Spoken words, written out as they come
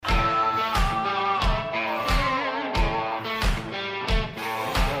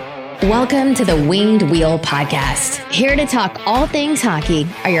Welcome to the Winged Wheel Podcast. Here to talk all things hockey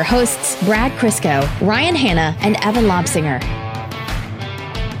are your hosts, Brad Crisco, Ryan Hanna, and Evan Lobsinger.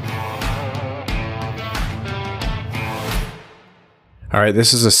 All right,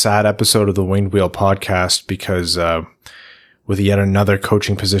 this is a sad episode of the Winged Wheel Podcast because with yet another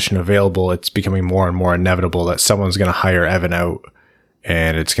coaching position available, it's becoming more and more inevitable that someone's going to hire Evan out,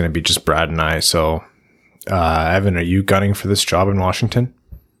 and it's going to be just Brad and I. So, Evan, are you gunning for this job in Washington?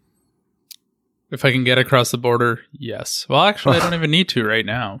 If I can get across the border, yes. Well, actually, I don't even need to right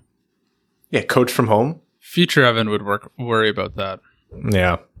now. Yeah, coach from home? Future Evan would worry about that.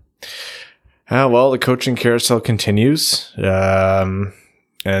 Yeah. Well, the coaching carousel continues. And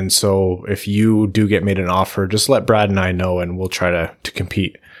so if you do get made an offer, just let Brad and I know, and we'll try to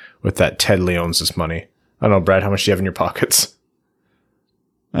compete with that Ted Leon's money. I don't know, Brad, how much do you have in your pockets?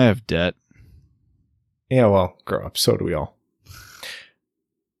 I have debt. Yeah, well, grow up. So do we all.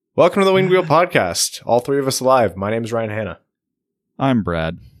 Welcome to the Winged Wheel Podcast. All three of us alive. My name is Ryan Hanna. I'm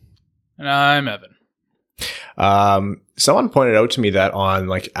Brad. And I'm Evan. Someone pointed out to me that on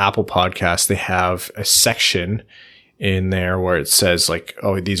like Apple Podcasts, they have a section in there where it says like,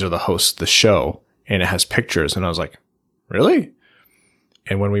 oh, these are the hosts of the show, and it has pictures. And I was like, really?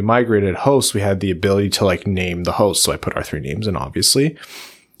 And when we migrated hosts, we had the ability to like name the host. So I put our three names in, obviously.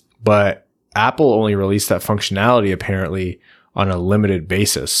 But Apple only released that functionality apparently on a limited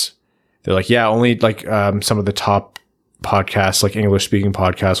basis. They're like, yeah, only like some of the top podcasts, like English speaking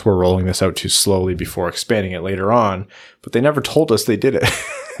podcasts, we're rolling this out too slowly before expanding it later on. But they never told us they did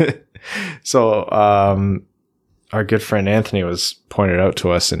it. So our good friend Anthony was pointed out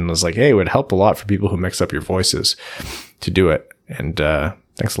to us and was like, hey, it would help a lot for people who mix up your voices to do it. And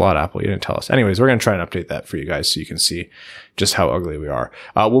thanks a lot, Apple. You didn't tell us. Anyways, we're going to try and update that for you guys so you can see just how ugly we are.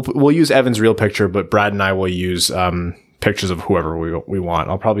 We'll use Evan's real picture, but Brad and I will use pictures of whoever we want.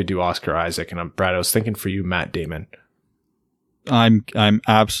 I'll probably do Oscar Isaac, and Brad, I was thinking for you, Matt Damon. I'm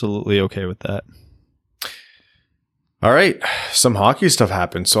absolutely okay with that. All right, some hockey stuff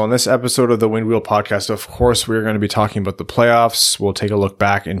happened. So on this episode of the Winged Wheel Podcast, of course, we're going to be talking about the playoffs. We'll take a look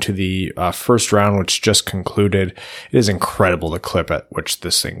back into the first round, which just concluded. It is incredible the clip at which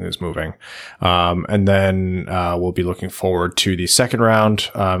this thing is moving. And then we'll be looking forward to the second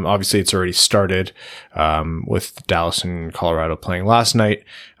round. Obviously, it's already started with Dallas and Colorado playing last night.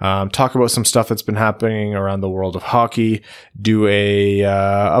 Talk about some stuff that's been happening around the world of hockey. Do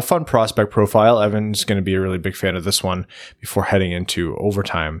a fun prospect profile. Evan's going to be a really big fan of this one before heading into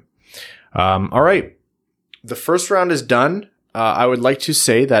overtime. All right. The first round is done. I would like to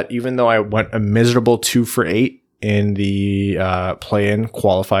say that even though I went a miserable 2 for 8 in the play-in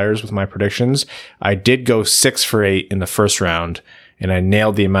qualifiers with my predictions, I did go 6 for 8 in the first round, and I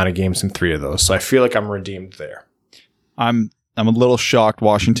nailed the amount of games in 3 of those. So I feel like I'm redeemed there. I'm a little shocked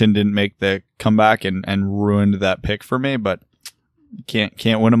Washington didn't make the comeback and ruined that pick for me, but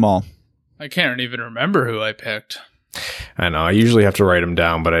can't win them all. I can't even remember who I picked. I know. I usually have to write them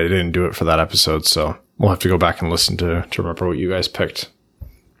down, but I didn't do it for that episode, so we'll have to go back and listen to remember what you guys picked.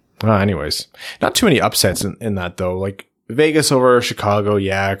 Anyways, not too many upsets in that, though. Like Vegas over Chicago,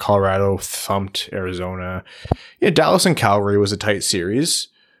 yeah. Colorado thumped Arizona. Yeah, Dallas and Calgary was a tight series.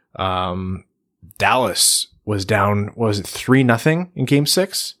 Dallas was down, was it 3-0 in Game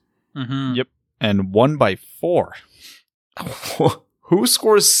 6? Mm-hmm. Yep, and won by 4. Who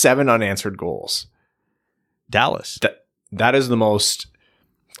scores 7 unanswered goals? Dallas. That is the most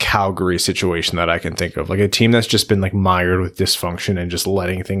Calgary situation that I can think of. Like a team that's just been like mired with dysfunction and just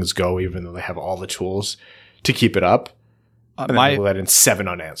letting things go, even though they have all the tools to keep it up. And then they let in 7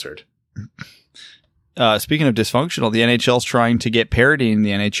 unanswered. Speaking of dysfunctional, the NHL's trying to get parity in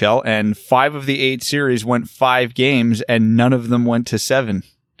the NHL, and 5 of the 8 series went 5 games, and none of them went to 7.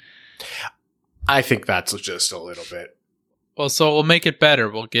 I think that's just a little bit. Well, so we'll make it better.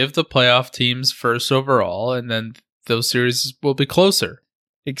 We'll give the playoff teams first overall, and then those series will be closer.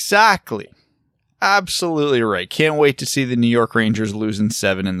 Exactly. Absolutely right. Can't wait to see the New York Rangers losing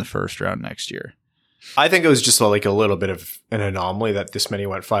 7 in the first round next year. I think it was just like a little bit of an anomaly that this many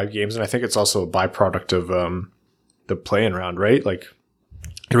went 5 games, and I think it's also a byproduct of the play-in round, right? Like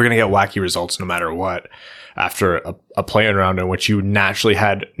you were going to get wacky results no matter what after a play-in round in which you naturally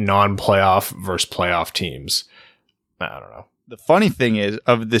had non-playoff versus playoff teams. I don't know. The funny thing is,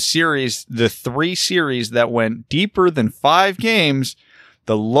 of the series, the 3 series that went deeper than 5 games,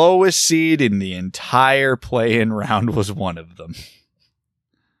 the lowest seed in the entire play-in round was one of them.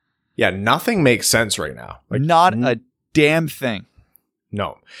 Yeah, nothing makes sense right now. Like, not a damn thing.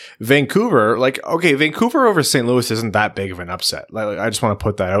 No. Vancouver, Vancouver over St. Louis isn't that big of an upset. Like, I just want to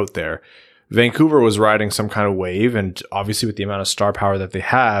put that out there. Vancouver was riding some kind of wave, and obviously with the amount of star power that they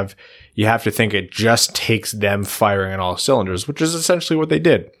have, you have to think it just takes them firing on all cylinders, which is essentially what they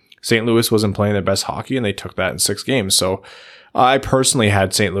did. St. Louis wasn't playing their best hockey, and they took that in 6 games. So I personally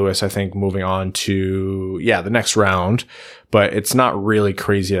had St. Louis, I think, moving on to, the next round, but it's not really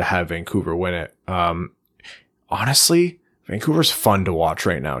crazy to have Vancouver win it. Honestly, Vancouver's fun to watch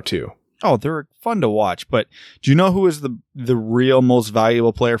right now, too. Oh, they're fun to watch, but do you know who was the real most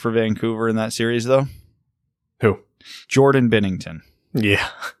valuable player for Vancouver in that series, though? Who? Jordan Binnington.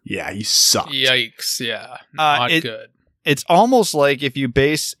 Yeah, he sucked. Yikes, yeah. Not good. It's almost like if you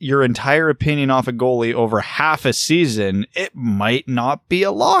base your entire opinion off a goalie over half a season, it might not be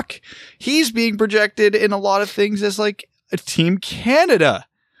a lock. He's being projected in a lot of things as like a Team Canada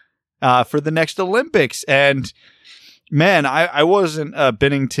for the next Olympics, and man, I wasn't a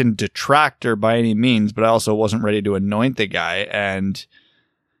Binnington detractor by any means, but I also wasn't ready to anoint the guy. And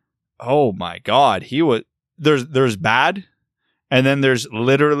oh my God, he was there's bad, and then there's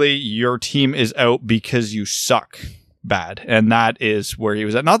literally your team is out because you suck bad, and that is where he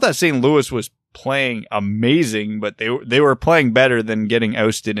was at. Not that St. Louis was playing amazing, but they were playing better than getting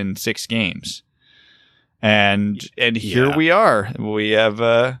ousted in 6 games. And here we are. We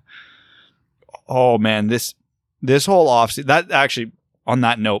have oh man, this whole offseason, that actually, on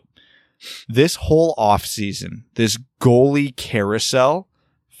that note, this whole offseason, this goalie carousel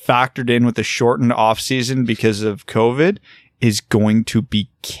factored in with the shortened offseason because of COVID is going to be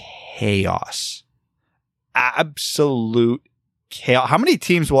chaos. Absolute chaos. How many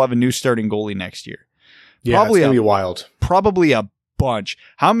teams will have a new starting goalie next year? Yeah, probably it's going to be wild. Probably a bunch.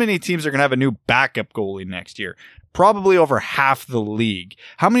 How many teams are going to have a new backup goalie next year? Probably over half the league.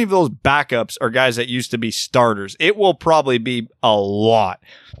 How many of those backups are guys that used to be starters? It will probably be a lot.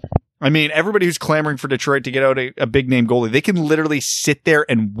 I mean, everybody who's clamoring for Detroit to get out a big name goalie, they can literally sit there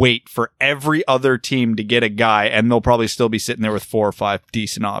and wait for every other team to get a guy, and they'll probably still be sitting there with 4 or 5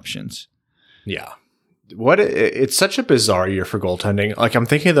 decent options. Yeah. It's such a bizarre year for goaltending. Like, I'm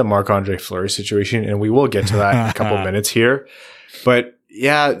thinking of the Marc-Andre Fleury situation, and we will get to that in a couple minutes here. But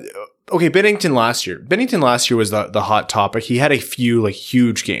yeah, okay, Binnington last year was the hot topic. He had a few like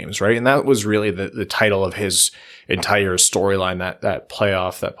huge games, right? And that was really the title of his entire storyline, that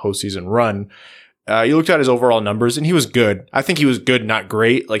playoff, that postseason run. You looked at his overall numbers and he was good. I think he was good, not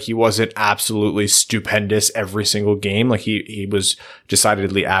great. Like, he wasn't absolutely stupendous every single game. Like, he was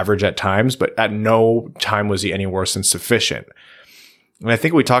decidedly average at times, but at no time was he any worse than sufficient. And I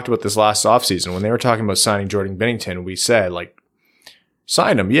think we talked about this last offseason when they were talking about signing Jordan Binnington. We said, like,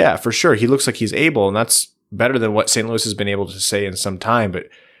 sign him. Yeah, for sure. He looks like he's able, and that's better than what St. Louis has been able to say in some time. But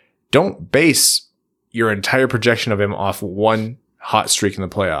don't base your entire projection of him off one hot streak in the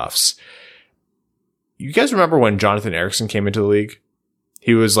playoffs. You guys remember when Jonathan Ericsson came into the league?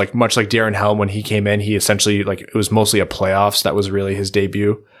 He was like, much like Darren Helm when he came in, he essentially, like, it was mostly a playoffs. That was really his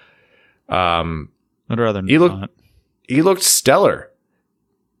debut. I'd rather he looked stellar.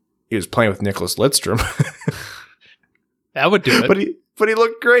 He was playing with Nicholas Lidstrom. That would do it. But he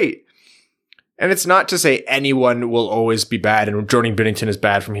looked great. And it's not to say anyone will always be bad and Jordan Binnington is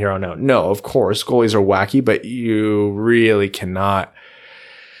bad from here on out. No, of course, goalies are wacky, but you really cannot.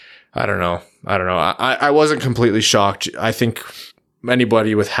 I don't know. I wasn't completely shocked. I think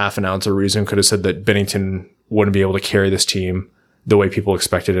anybody with half an ounce of reason could have said that Binnington wouldn't be able to carry this team the way people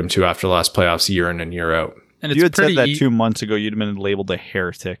expected him to after the last playoffs, year in and year out. And if you had said that 2 months ago, you'd have been labeled a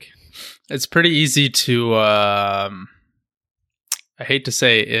heretic. It's pretty easy to, I hate to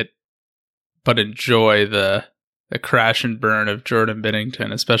say it, but enjoy the crash and burn of Jordan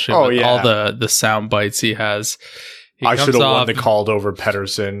Binnington, especially with all the sound bites he has. I should have won the called over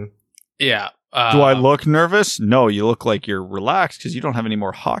Pettersson. Yeah. Do I look nervous? No, you look like you're relaxed because you don't have any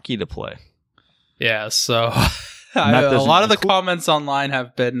more hockey to play. Yeah, so a lot of the comments online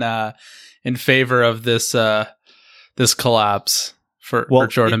have been in favor of this collapse for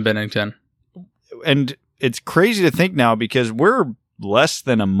Jordan Binnington. And it's crazy to think now because we're less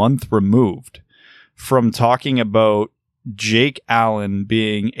than a month removed from talking about Jake Allen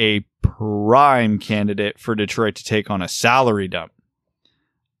being a prime candidate for Detroit to take on a salary dump.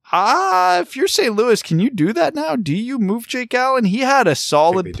 If you're St. Louis, can you do that now? Do you move Jake Allen? He had a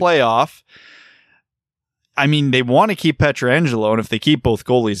solid playoff. I mean, they want to keep Pietrangelo, and if they keep both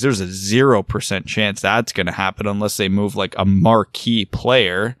goalies, there's a 0% chance that's going to happen unless they move like a marquee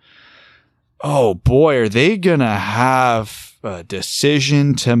player. Oh boy, are they going to have a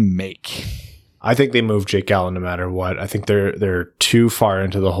decision to make. I think they move Jake Allen no matter what. I think they're too far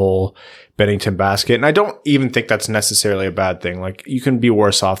into the whole Binnington basket. And I don't even think that's necessarily a bad thing. Like, you can be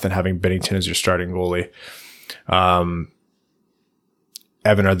worse off than having Binnington as your starting goalie.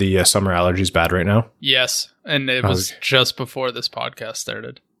 Evan, are the summer allergies bad right now? Yes, and it was just before this podcast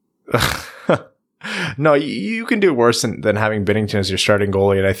started. No, you can do worse than having Binnington as your starting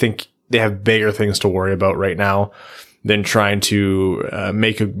goalie, and I think they have bigger things to worry about right now than trying to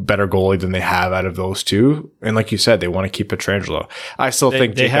make a better goalie than they have out of those two. And like you said, they want to keep Pietrangelo. I still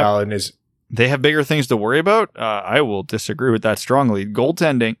think Jake Allen is... They have bigger things to worry about? I will disagree with that strongly.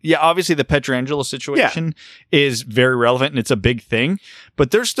 Goaltending, yeah, obviously the Pietrangelo situation is very relevant and it's a big thing,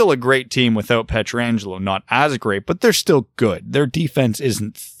 but they're still a great team without Pietrangelo. Not as great, but they're still good. Their defense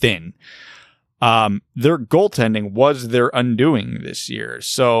isn't thin. Their goaltending was their undoing this year.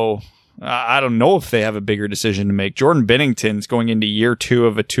 So I don't know if they have a bigger decision to make. Jordan Binnington's going into year 2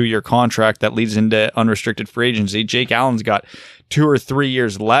 of a 2-year contract that leads into unrestricted free agency. Jake Allen's got 2 or 3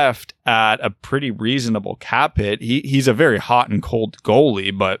 years left at a pretty reasonable cap hit. He's a very hot and cold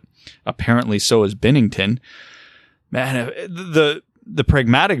goalie, but apparently so is Binnington. Man, the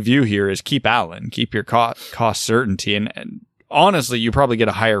pragmatic view here is keep Allen, keep your cost certainty, and honestly, you probably get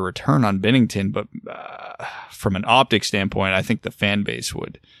a higher return on Binnington, but from an optic standpoint, I think the fan base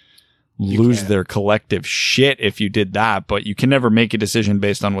would lose their collective shit if you did that, but you can never make a decision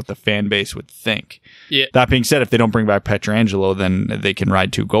based on what the fan base would think. Yeah. That being said, if they don't bring back Pietrangelo, then they can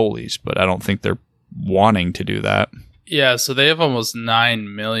ride 2 goalies, but I don't think they're wanting to do that. Yeah, so they have almost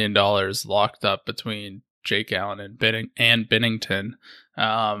 $9 million locked up between Jake Allen and Binnington.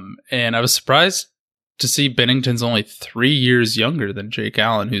 And I was surprised to see Binnington's only 3 years younger than Jake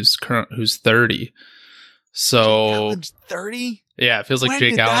Allen, who's 30. So Jake Allen's 30? Yeah, it feels like when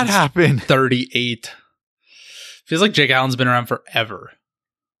Jake did Allen's that happen? 38. Feels like Jake Allen's been around forever.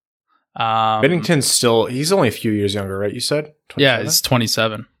 Binnington's he's only a few years younger, right? You said? 27? Yeah, he's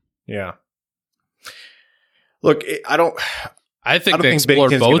 27. Yeah. Look, I think they explore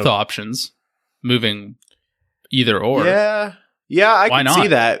both options, moving either or. Yeah, I can see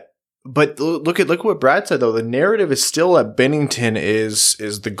that. But look what Brad said, though. The narrative is still that Binnington is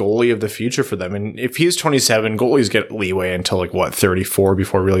the goalie of the future for them. And if he's 27, goalies get leeway until 34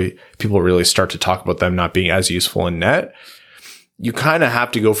 before people really start to talk about them not being as useful in net. You kind of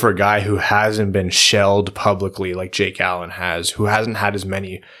have to go for a guy who hasn't been shelled publicly like Jake Allen has, who hasn't had as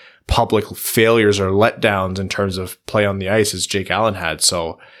many public failures or letdowns in terms of play on the ice as Jake Allen had.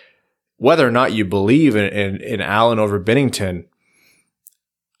 So whether or not you believe in Allen over Binnington,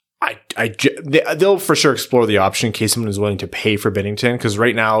 they'll for sure explore the option in case someone is willing to pay for Binnington, because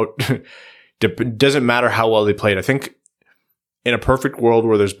right now it doesn't matter how well they played. I think in a perfect world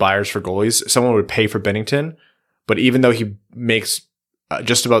where there's buyers for goalies, someone would pay for Binnington, but even though he makes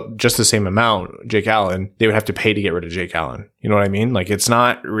just the same amount, Jake Allen, they would have to pay to get rid of Jake Allen. You know what I mean? It's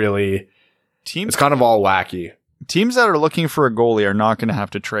not really it's kind of all wacky. Teams that are looking for a goalie are not going to have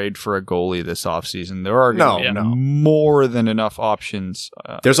to trade for a goalie this offseason. There are going to be more than enough options.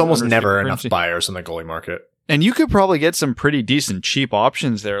 There's almost never enough buyers in the goalie market. And you could probably get some pretty decent cheap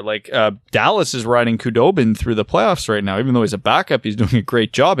options there. Dallas is riding Khudobin through the playoffs right now. Even though he's a backup, he's doing a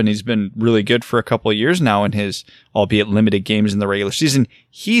great job, and he's been really good for a couple of years now in his, albeit limited games in the regular season.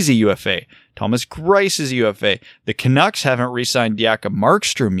 He's a UFA. Thomas Greiss is a UFA. The Canucks haven't re-signed Jakob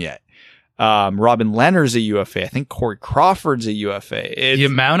Markstrom yet. Robin Leonard's a UFA. I think Corey Crawford's a UFA. The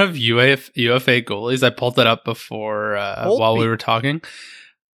amount of UFA goalies, I pulled that up before while we were talking.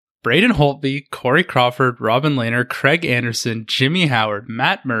 Braden Holtby, Corey Crawford, Robin Lehner, Craig Anderson, Jimmy Howard,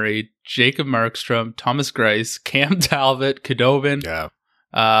 Matt Murray, Jacob Markstrom, Thomas Greiss, Cam Talbot, Khudobin,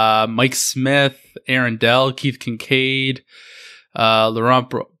 Mike Smith, Aaron Dell, Keith Kincaid,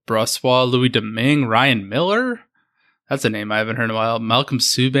 Laurent Brossoit, Louis Domingue, Ryan Miller. That's a name I haven't heard in a while. Malcolm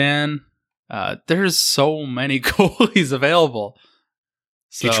Subban. There's so many goalies available.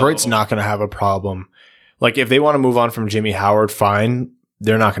 So, Detroit's not going to have a problem. If they want to move on from Jimmy Howard, fine.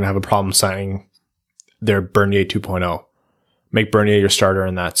 They're not going to have a problem signing their Bernier 2.0. Make Bernier your starter,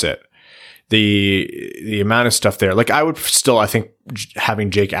 and that's it. The amount of stuff there. I would still, I think, having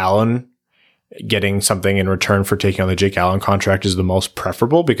Jake Allen, getting something in return for taking on the Jake Allen contract is the most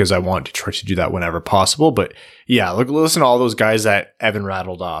preferable, because I want Detroit to do that whenever possible. But yeah, listen to all those guys that Evan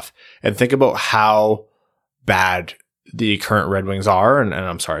rattled off and think about how bad the current Red Wings are. And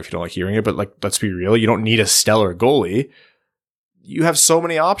I'm sorry if you don't like hearing it, but let's be real. You don't need a stellar goalie. You have so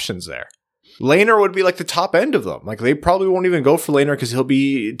many options there. Lehner would be the top end of them. They probably won't even go for Lehner because he'll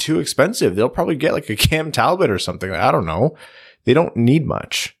be too expensive. They'll probably get a Cam Talbot or something. I don't know. They don't need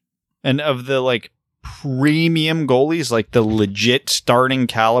much. And of the premium goalies, the legit starting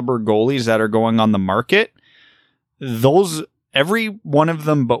caliber goalies that are going on the market, those, every one of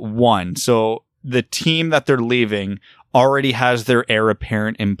them but one. So the team that they're leaving already has their heir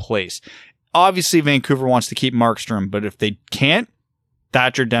apparent in place. Obviously, Vancouver wants to keep Markstrom, but if they can't,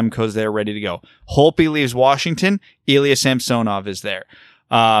 Thatcher Demko's there, ready to go. Holtby leaves Washington. Ilya Samsonov is there.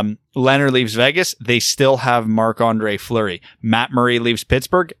 Leonard leaves Vegas. They still have Marc-Andre Fleury. Matt Murray leaves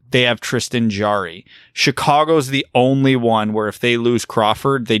Pittsburgh. They have Tristan Jarry. Chicago's the only one where if they lose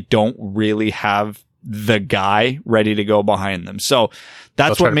Crawford, they don't really have the guy ready to go behind them. So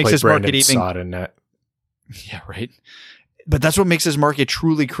that's what makes this market even... Yeah, right. But that's what makes this market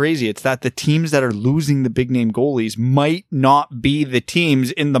truly crazy. It's that the teams that are losing the big name goalies might not be the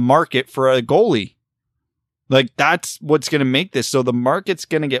teams in the market for a goalie. Like, that's what's going to make this. So the market's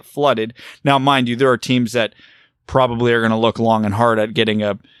going to get flooded. Now, mind you, there are teams that probably are going to look long and hard at getting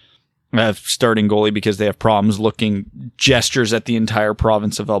a starting goalie because they have problems looking gestures at the entire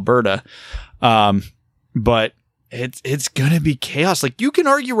province of Alberta. But it's going to be chaos. Like, you can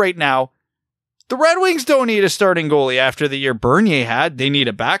argue right now, the Red Wings don't need a starting goalie after the year Bernier had. They need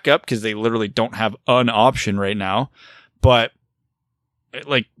a backup because they literally don't have an option right now. But,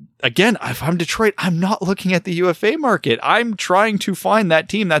 like, again, if I'm Detroit, I'm not looking at the UFA market. I'm trying to find that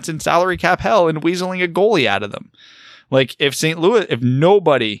team that's in salary cap hell and weaseling a goalie out of them. Like, if St. Louis, if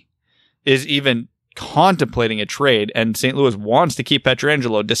nobody is even contemplating a trade and St. Louis wants to keep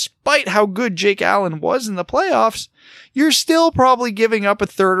Pietrangelo, despite how good Jake Allen was in the playoffs, you're still probably giving up a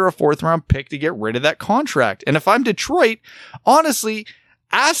third or a fourth round pick to get rid of that contract. And if I'm Detroit, honestly,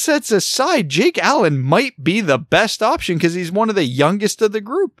 assets aside, Jake Allen might be the best option because he's one of the youngest of the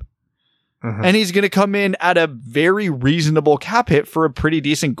group. Mm-hmm. And he's going to come in at a very reasonable cap hit for a pretty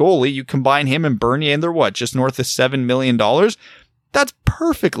decent goalie. You combine him and Bernier and they're what, just north of $7 million? That's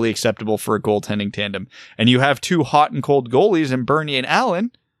perfectly acceptable for a goaltending tandem. And you have two hot and cold goalies in Bernier and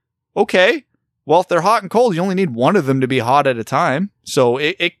Allen. Okay. Well, if they're hot and cold, you only need one of them to be hot at a time. So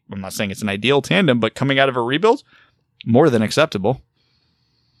I'm not saying it's an ideal tandem, but coming out of a rebuild, more than acceptable.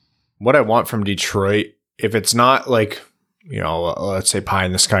 What I want from Detroit, if it's not like, you know, let's say pie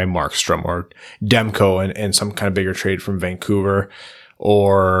in the sky Markstrom or Demko and some kind of bigger trade from Vancouver,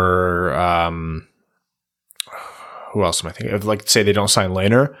 or who else am I thinking of? Like, say they don't sign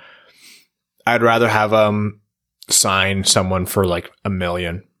Lehner, I'd rather have sign someone for like $1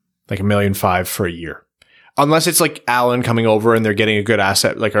 million, like $1.5 million for a year, unless it's like Allen coming over and they're getting a good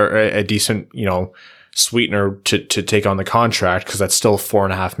asset, like a decent, you know, sweetener to take on the contract, because that's still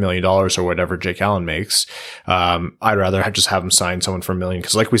 $4.5 million or whatever Jake Allen makes. I'd rather just have him sign someone for $1 million,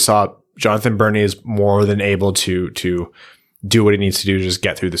 because like we saw, Jonathan Bernier is more than able to do what he needs to do to just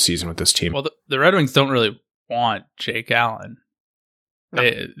get through the season with this team. Well, the Red Wings don't really want Jake Allen.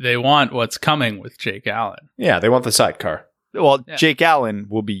 They want what's coming with Jake Allen. Yeah, they want the sidecar. Well, yeah. Jake Allen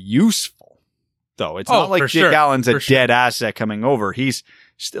will be useful, though. It's not like Jake Allen's a dead asset coming over. He's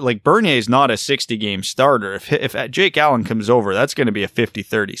like, Bernier is not a 60-game starter. If Jake Allen comes over, that's going to be a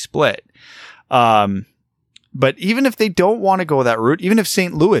 50-30 split. But even if they don't want to go that route, even if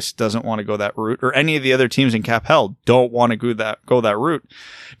St. Louis doesn't want to go that route, or any of the other teams in cap hell don't want to go that route,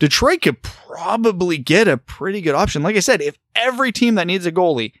 Detroit could probably get a pretty good option. Like I said, if every team that needs a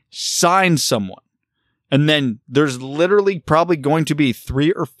goalie signs someone, and then there's literally probably going to be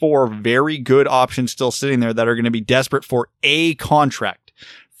 3 or 4 very good options still sitting there that are going to be desperate for a contract.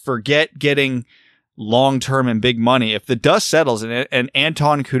 Forget getting long-term and big money. If the dust settles and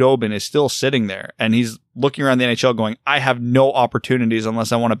Anton Khudobin is still sitting there and he's looking around the NHL going, I have no opportunities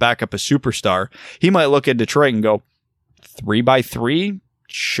unless I want to back up a superstar, he might look at Detroit and go, 3x3?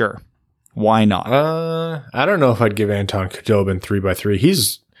 Sure. Why not? I don't know if I'd give Anton Khudobin 3x3.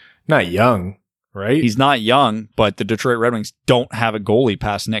 He's not young, right? He's not young, but the Detroit Red Wings don't have a goalie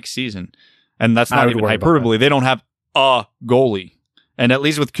past next season. And that's not even hyperbole. They don't have a goalie. And at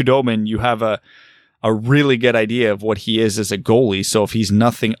least with Khudobin, you have a really good idea of what he is as a goalie. So if he's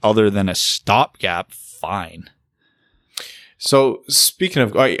nothing other than a stopgap, fine. So speaking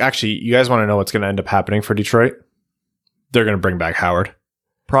of, actually, you guys want to know what's going to end up happening for Detroit? They're going to bring back Howard.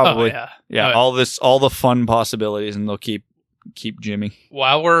 Probably. Oh, yeah. All the fun possibilities, and they'll keep Jimmy.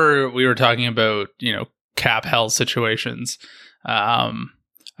 While we were talking about, you know, cap hell situations,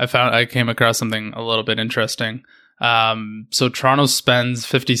 I came across something a little bit interesting. So Toronto spends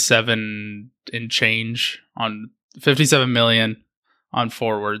 57 million on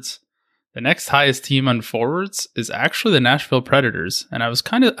forwards. The next highest team on forwards is actually the Nashville Predators. And I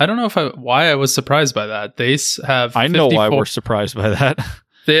don't know why I was surprised by that. They have, I know why we're surprised by that.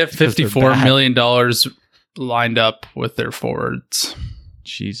 They have $54 million lined up with their forwards.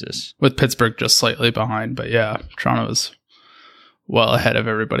 Jesus. With Pittsburgh just slightly behind. But yeah, Toronto is well ahead of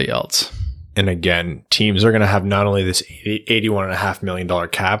everybody else. And again, teams are going to have not only this $81.5 million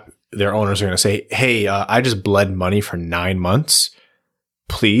cap, their owners are going to say, hey, I just bled money for 9 months.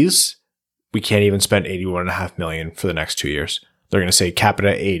 Please, we can't even spend $81.5 million for the next 2 years. They're going to say cap it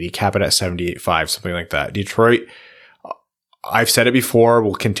at 80, cap it at 78.5, something like that. Detroit, I've said it before,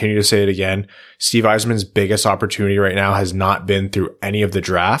 we'll continue to say it again. Steve Yzerman's biggest opportunity right now has not been through any of the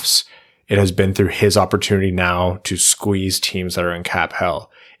drafts. It has been through his opportunity now to squeeze teams that are in cap hell.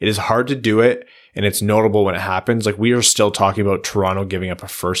 It is hard to do it, and it's notable when it happens. Like, we are still talking about Toronto giving up a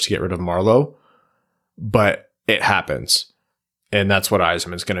first to get rid of Marleau, but it happens. And that's what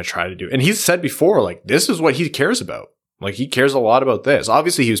Yzerman's going to try to do. And he's said before, like, this is what he cares about. Like, he cares a lot about this.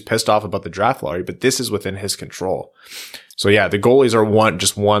 Obviously, he was pissed off about the draft lottery, but this is within his control. So yeah, the goalies are one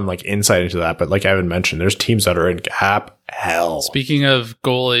like insight into that. But like Evan mentioned, there's teams that are in cap hell. Speaking of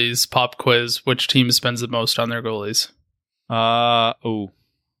goalies, pop quiz, which team spends the most on their goalies? Hold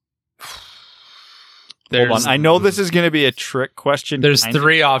on. I know this is going to be a trick question. There's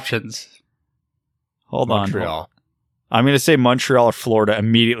 3 options. Hold Montreal. on. I'm going to say Montreal or Florida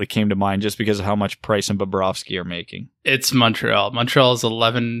immediately came to mind just because of how much Price and Bobrovsky are making. It's Montreal. Montreal is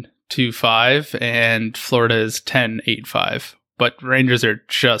 11.25 and Florida is 10.85. But Rangers are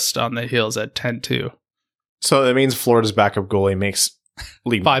just on the heels at 10.2. So that means Florida's backup goalie makes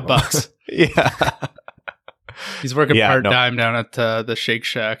 $5. Yeah. He's working part-time down at the Shake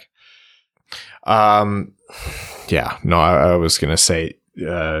Shack. I was going to say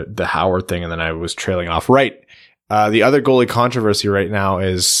the Howard thing, and then I was trailing off. Right. The other goalie controversy right now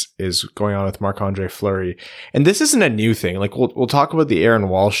is going on with Marc-Andre Fleury. And this isn't a new thing. Like, we'll talk about the Aaron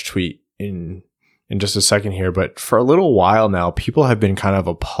Walsh tweet in just a second here, but for a little while now, people have been kind of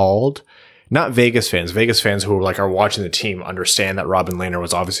appalled. Not Vegas fans. Vegas fans who are watching the team understand that Robin Lehner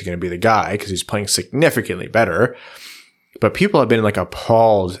was obviously going to be the guy because he's playing significantly better. But people have been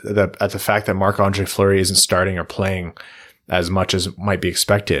appalled at the fact that Marc-Andre Fleury isn't starting or playing as much as might be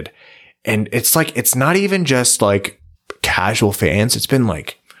expected. And it's not even just casual fans. It's been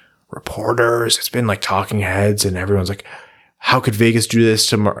reporters. It's been talking heads, and everyone's like, how could Vegas do this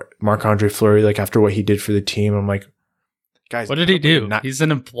to Marc-Andre Fleury after what he did for the team? I'm like, guys, what did he do? He's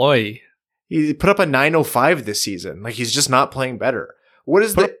an employee. He put up a 905 this season. He's just not playing better. What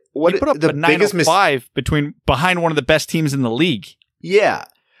is he put up the 905 behind one of the best teams in the league? Yeah.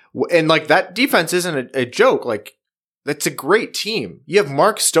 And that defense isn't a joke. That's a great team. You have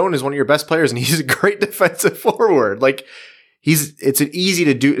Mark Stone as one of your best players, and he's a great defensive forward. It's an easy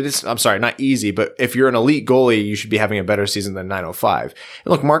to do. I'm sorry, not easy, but if you're an elite goalie, you should be having a better season than 905.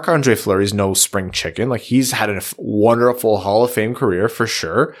 And look, Marc-Andre Fleury's no spring chicken. He's had a wonderful Hall of Fame career for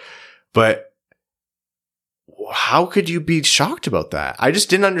sure. But how could you be shocked about that? I just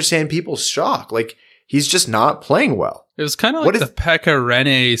didn't understand people's shock. He's just not playing well. It was kind of the Pekka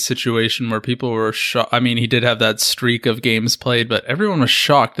Rinne situation where people were shocked. I mean, he did have that streak of games played, but everyone was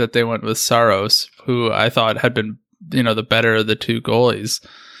shocked that they went with Saros, who I thought had been, the better of the 2 goalies.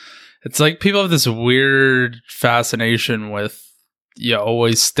 It's people have this weird fascination with, you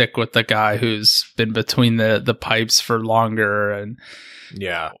always stick with the guy who's been between the pipes for longer. And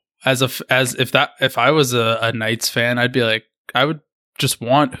yeah, if I was a Knights fan, I'd be like, I would just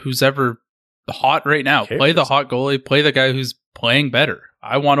want who's ever hot right now. Play the hot goalie. Play the guy who's playing better.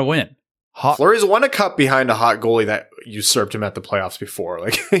 I want to win. Fleury's won a cup behind a hot goalie that usurped him at the playoffs before.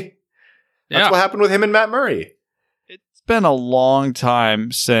 That's what happened with him and Matt Murray. It's been a long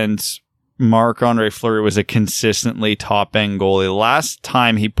time since Marc-Andre Fleury was a consistently top-end goalie. The last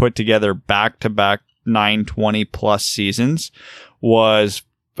time he put together back-to-back 920-plus seasons was,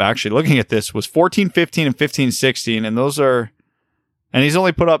 actually looking at this, was 14-15 and 15-16, and those are... And he's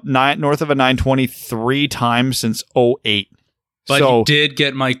only put up north of a 923 times since 2008. But he did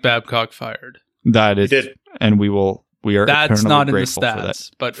get Mike Babcock fired. That is, and we are. That's not in the stats, for that.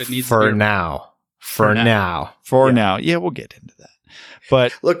 But it needs for to be now. For now. Yeah, we'll get into that.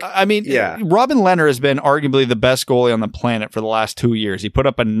 But look, I mean, yeah. Robin Lehner has been arguably the best goalie on the planet for the last 2 years. He put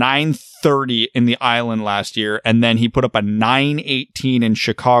up a 930 in the Island last year, and then he put up a 918 in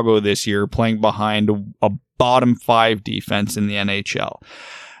Chicago this year, playing behind a bottom 5 defense in the NHL.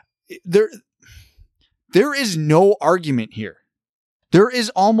 There is no argument here. There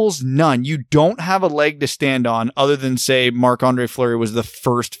is almost none. You don't have a leg to stand on other than say Marc-Andre Fleury was the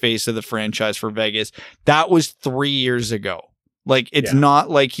first face of the franchise for Vegas. That was 3 years ago. It's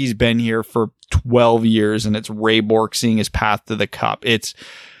not like he's been here for 12 years and it's Ray Bourque seeing his path to the cup. It's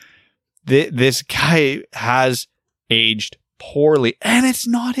this guy has aged poorly, and it's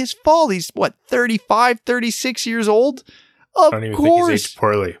not his fault. He's 35, 36 years old. Of I don't even course. think he's aged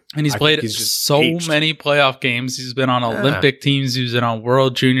poorly. And he's played many playoff games. He's been on Olympic teams. He's been on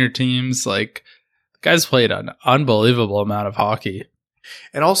World Junior teams. The guy's played an unbelievable amount of hockey.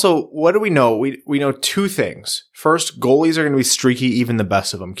 And also, what do we know? We know 2 things. First, goalies are going to be streaky, even the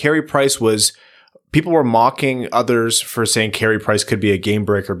best of them. Carey Price was people were mocking others for saying Carey Price could be a game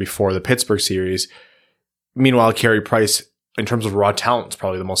breaker before the Pittsburgh series. Meanwhile, Carey Price, in terms of raw talent, is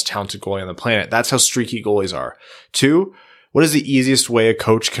probably the most talented goalie on the planet. That's how streaky goalies are. 2, what is the easiest way a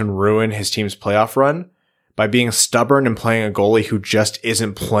coach can ruin his team's playoff run? By being stubborn and playing a goalie who just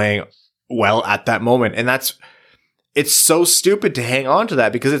isn't playing well at that moment. And it's so stupid to hang on to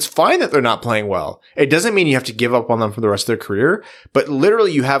that, because it's fine that they're not playing well. It doesn't mean you have to give up on them for the rest of their career, but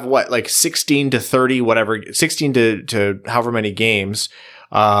literally you have 16 to 30, whatever, 16 to however many games,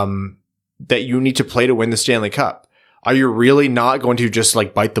 that you need to play to win the Stanley Cup. Are you really not going to just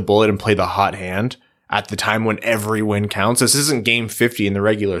bite the bullet and play the hot hand at the time when every win counts? This isn't game 50 in the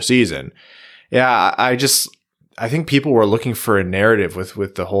regular season. Yeah, I think people were looking for a narrative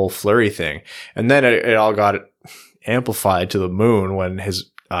with the whole Fleury thing. And then it all got amplified to the moon when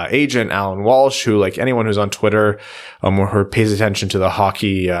his agent, Alan Walsh, who, anyone who's on Twitter or pays attention to the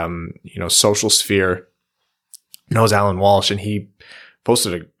hockey, social sphere, knows Alan Walsh, and he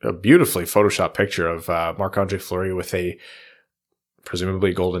posted a beautifully photoshopped picture of Marc-Andre Fleury with a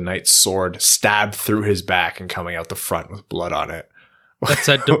presumably Golden Knight sword stabbed through his back and coming out the front with blood on it. That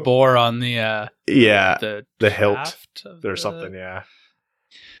said DeBoer on the the hilt or something. Yeah.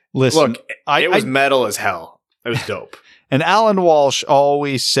 Listen, look, it was metal as hell. It was dope. And Alan Walsh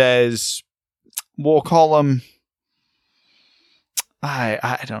always says, we'll call him,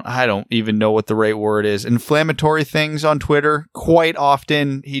 I don't even know what the right word is. Inflammatory things on Twitter. Quite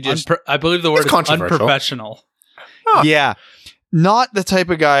often he just I believe the word is unprofessional. Huh. Yeah. Not the type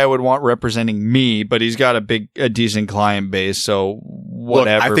of guy I would want representing me, but he's got a decent client base, so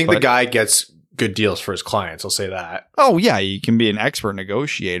whatever. Look, I think the guy gets good deals for his clients, I'll say that. Oh, yeah, he can be an expert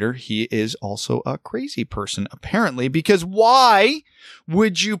negotiator. He is also a crazy person, apparently, because why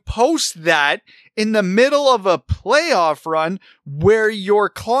would you post that in the middle of a playoff run where your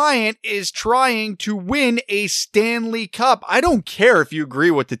client is trying to win a Stanley Cup? I don't care if you agree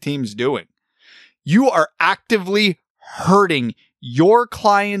what the team's doing. You are actively hurting your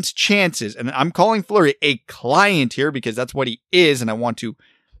client's chances. And I'm calling Fleury a client here because that's what he is. And I want to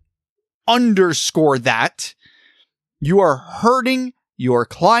underscore that. You are hurting your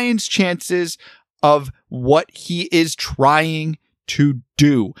client's chances of what he is trying to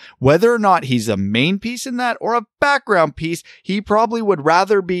do. Whether or not he's a main piece in that or a background piece, he probably would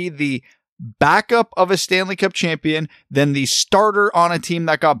rather be the backup of a Stanley Cup champion than the starter on a team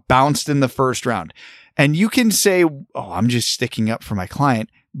that got bounced in the first round. And you can say, oh, I'm just sticking up for my client.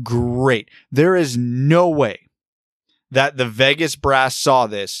 Great. There is no way that the Vegas brass saw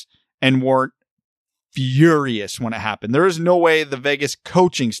this and weren't furious when it happened. There is no way the Vegas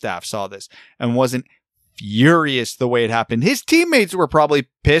coaching staff saw this and wasn't furious the way it happened. His teammates were probably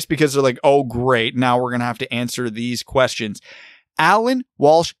pissed because they're like, oh, great. Now we're going to have to answer these questions. Alan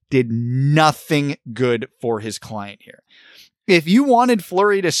Walsh did nothing good for his client here. If you wanted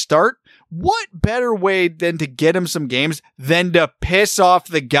Fleury to start, what better way than to get him some games than to piss off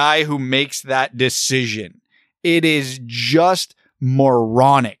the guy who makes that decision? It is just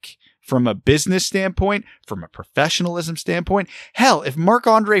moronic from a business standpoint, from a professionalism standpoint. Hell, if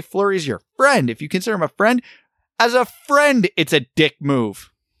Marc-Andre Fleury is your friend, if you consider him a friend, as a friend, it's a dick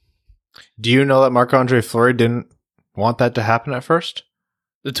move. Do you know that Marc-Andre Fleury didn't want that to happen at first?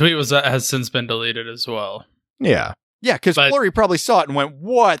 The tweet has since been deleted as well. Yeah. Yeah, because Fleury probably saw it and went,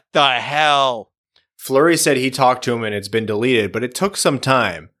 what the hell? Fleury said he talked to him and it's been deleted, but it took some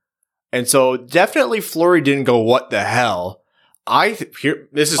time. And so definitely Fleury didn't go, what the hell? This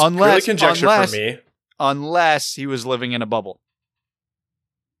is purely conjecture for me. Unless he was living in a bubble.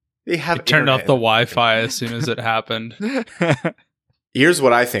 He turned off the Wi-Fi as soon as it happened. Here's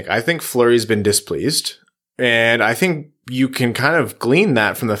what I think. I think Fleury's been displeased. And I think you can kind of glean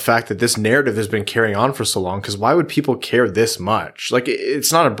that from the fact that this narrative has been carrying on for so long, because why would people care this much? Like,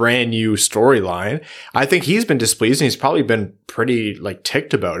 it's not a brand new storyline. I think he's been displeased and he's probably been pretty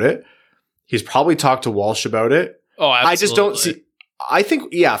ticked about it. He's probably talked to Walsh about it. Oh, absolutely. I just don't see. I think,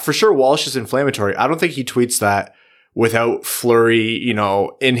 yeah, for sure Walsh is inflammatory. I don't think he tweets that without Fleury,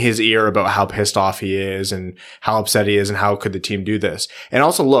 in his ear about how pissed off he is and how upset he is and how could the team do this. And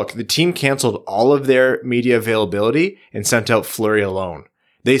also, look, the team canceled all of their media availability and sent out Fleury alone.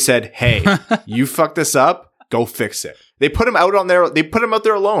 They said, hey, you fucked this up, go fix it. They put him out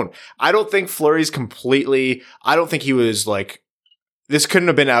there alone. I don't think Fleury's I don't think he was this couldn't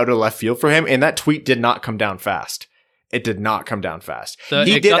have been out of left field for him. And that tweet did not come down fast. It did not come down fast.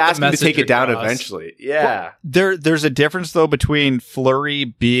 He did ask me to take it down eventually. Yeah. Well, there's a difference, though, between Fleury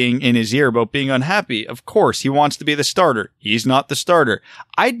being in his ear about being unhappy. Of course, he wants to be the starter. He's not the starter.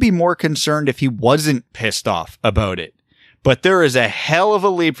 I'd be more concerned if he wasn't pissed off about it. But there is a hell of a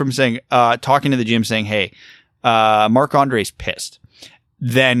leap from saying, talking to the GM saying, hey, Marc-Andre's pissed.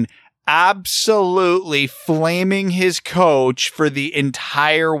 Then absolutely flaming his coach for the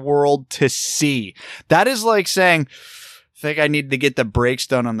entire world to see. That is like saying, I think I need to get the brakes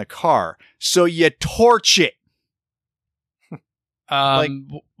done on the car. So you torch it. It's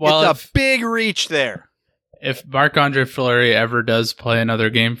a big reach there. If Marc-Andre Fleury ever does play another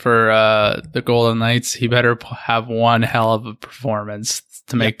game for the Golden Knights, he better have one hell of a performance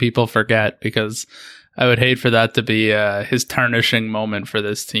to make people forget, because I would hate for that to be his tarnishing moment for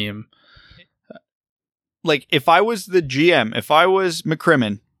this team. Like, if I was the GM, if I was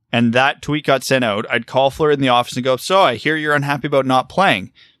McCrimmon and that tweet got sent out, I'd call Fleury in the office and go, so I hear you're unhappy about not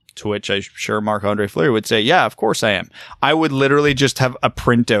playing. To which I'm sure Marc-Andre Fleury would say, yeah, of course I am. I would literally just have a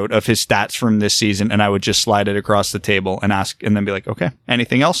printout of his stats from this season, and I would just slide it across the table and ask, and then be like, okay,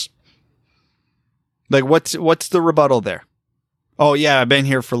 anything else? Like, what's the rebuttal there? Oh, yeah, I've been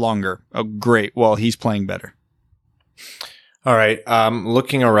here for longer. Oh, great. Well, he's playing better. All right.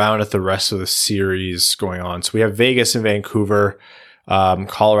 Looking around at the rest of the series going on. So we have Vegas and Vancouver,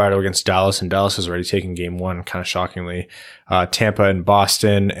 Colorado against Dallas, and Dallas has already taken game one, kind of shockingly. Tampa and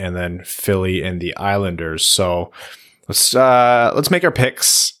Boston, and then Philly and the Islanders. So let's make our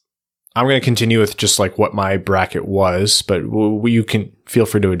picks. I'm going to continue with just like what my bracket was, but you can feel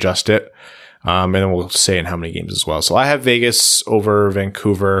free to adjust it. And then we'll say in how many games as well. So I have Vegas over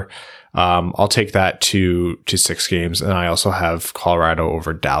Vancouver. I'll take that to 6 games. And I also have Colorado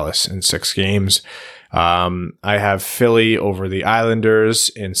over Dallas in 6 games. I have Philly over the Islanders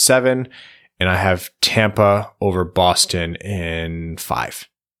in 7, and I have Tampa over Boston in 5.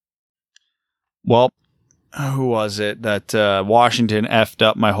 Well, who was it that Washington effed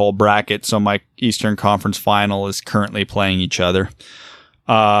up my whole bracket? So my Eastern Conference final is currently playing each other.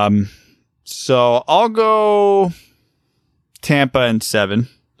 So I'll go Tampa in 7.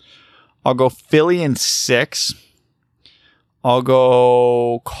 I'll go Philly in 6. I'll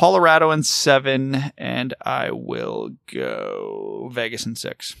go Colorado in 7, and I will go Vegas in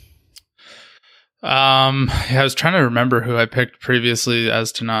 6. I was trying to remember who I picked previously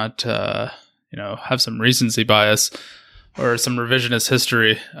as to not, have some recency bias or some revisionist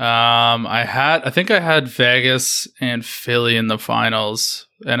history. I think I had Vegas and Philly in the finals,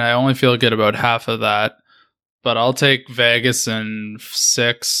 and I only feel good about half of that, but I'll take Vegas in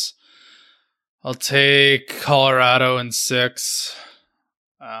 6. I'll take Colorado in 6.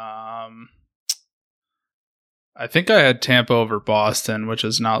 I think I had Tampa over Boston, which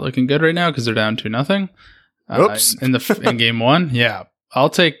is not looking good right now because they're down 2-0. Oops. In game 1. Yeah.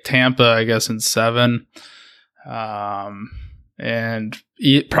 I'll take Tampa, I guess, in 7. And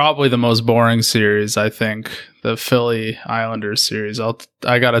probably the most boring series, I think, the Philly Islanders series.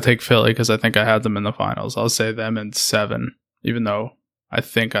 I got to take Philly because I think I had them in the finals. I'll say them in 7, even though I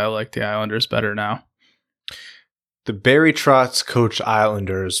think I like the Islanders better now. The Barry Trotz coached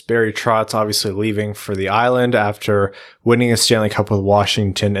Islanders. Barry Trotz obviously leaving for the Island after winning a Stanley Cup with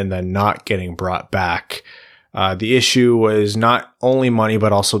Washington and then not getting brought back. The issue was not only money,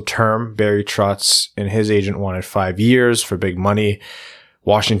 but also term. Barry Trotz and his agent wanted 5 years for big money.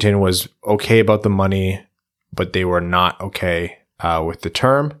 Washington was okay about the money, but they were not okay with the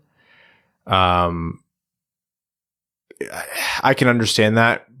term. I can understand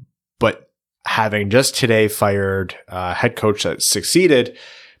that, but having just today fired head coach that succeeded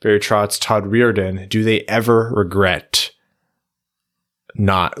Barry Trotz, Todd Reardon, do they ever regret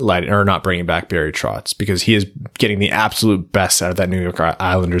not bringing back Barry Trotz? Because he is getting the absolute best out of that New York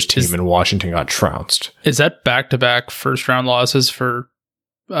Islanders team, and Washington got trounced. Is that back-to-back first-round losses for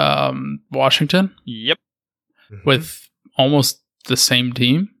Washington? Yep. With almost the same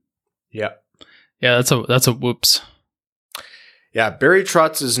team? Yeah. Yeah, that's a whoops. Yeah, Barry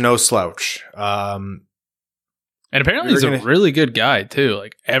Trotz is no slouch. And apparently he's a really good guy, too.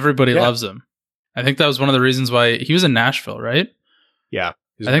 Like, everybody loves him. I think that was one of the reasons why he was in Nashville, right? Yeah.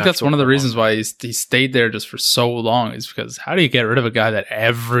 I think that's one of the reasons why he stayed there just for so long, is because how do you get rid of a guy that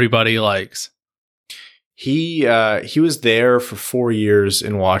everybody likes? He was there for 4 years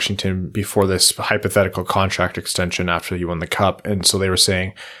in Washington before this hypothetical contract extension after he won the cup. And so they were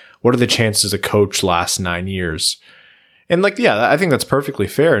saying, what are the chances a coach lasts 9 years? And I think that's perfectly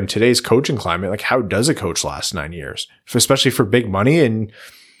fair in today's coaching climate. Like, how does a coach last 9 years, especially for big money? And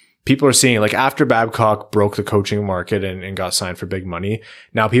people are seeing, like, after Babcock broke the coaching market and got signed for big money,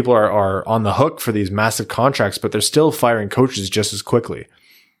 now people are on the hook for these massive contracts, but they're still firing coaches just as quickly.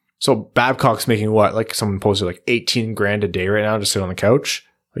 So Babcock's making what? Like, someone posted like $18,000 a day right now to sit on the couch.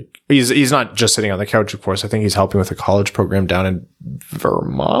 Like, he's not just sitting on the couch, of course. I think he's helping with a college program down in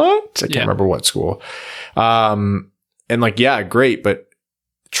Vermont. I can't remember what school. And like, yeah, great, but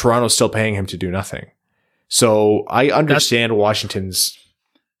Toronto's still paying him to do nothing. So I understand Washington's.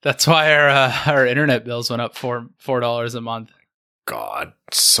 That's why our internet bills went up $4 a month. God,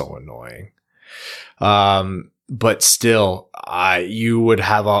 so annoying. But still,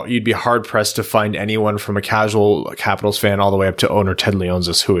 you'd be hard pressed to find anyone from a casual Capitals fan all the way up to owner Ted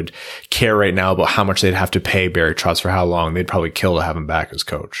Leonsis who would care right now about how much they'd have to pay Barry Trotz for how long. They'd probably kill to have him back as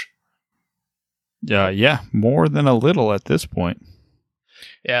coach. Yeah, more than a little at this point.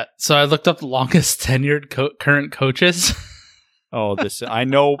 Yeah, so I looked up the longest tenured current coaches. Oh, this I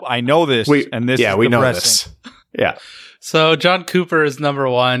know this, and this. Yeah, is we depressing. know this. Yeah. So John Cooper is number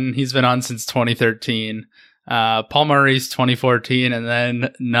 1. He's been on since 2013. Paul Murray's 2014, and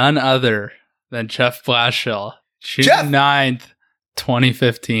then none other than Jeff Blashill, June 9th,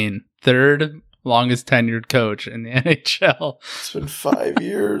 2015. Third longest tenured coach in the NHL. It's been 5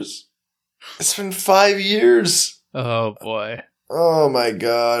 years. It's been 5 years. Oh, boy. Oh, my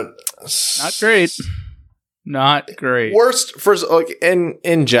God. Not great. Not great. Worst, first, like,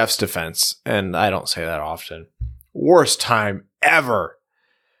 in Jeff's defense, and I don't say that often, worst time ever.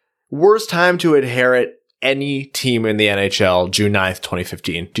 Worst time to inherit any team in the NHL, June 9th,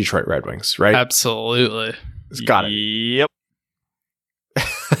 2015, Detroit Red Wings, right? Absolutely. It's got it. Yep.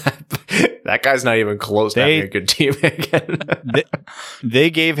 That guy's not even close to having a good team again. they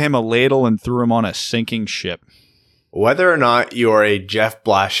gave him a ladle and threw him on a sinking ship. Whether or not you're a Jeff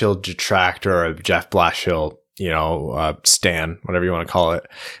Blashill detractor or a Jeff Blashill, stan, whatever you want to call it,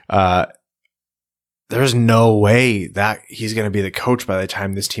 there's no way that he's going to be the coach by the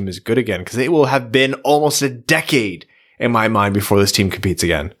time this team is good again, because it will have been almost a decade in my mind before this team competes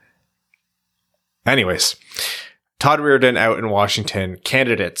again. Anyways, Todd Reirden out in Washington.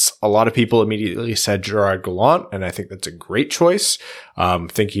 Candidates. A lot of people immediately said Gerard Gallant, and I think that's a great choice.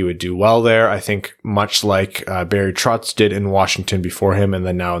 Think he would do well there. I think much like Barry Trotz did in Washington before him and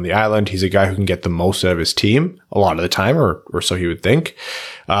then now in the Island, he's a guy who can get the most out of his team a lot of the time, or so he would think.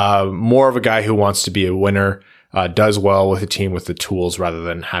 More of a guy who wants to be a winner, does well with a team with the tools rather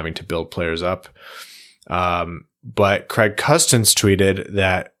than having to build players up. But Craig Custance tweeted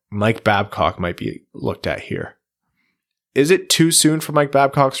that Mike Babcock might be looked at here. Is it too soon for Mike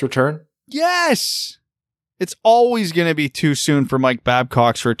Babcock's return? Yes! It's always going to be too soon for Mike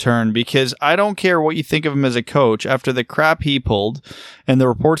Babcock's return, because I don't care what you think of him as a coach. After the crap he pulled and the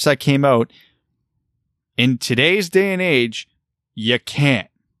reports that came out, in today's day and age, you can't.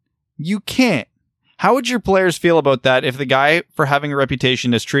 You can't. How would your players feel about that if the guy, for having a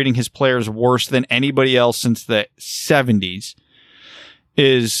reputation as treating his players worse than anybody else since the 70s,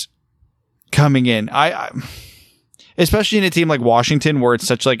 is coming in? Especially in a team like Washington, where it's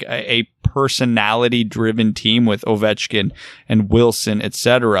such like a personality-driven team with Ovechkin and Wilson,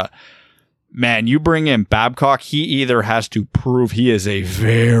 etc. Man, you bring in Babcock, he either has to prove he is a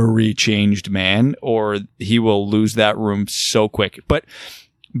very changed man, or he will lose that room so quick. But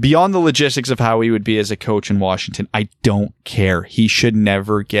beyond the logistics of how he would be as a coach in Washington, I don't care. He should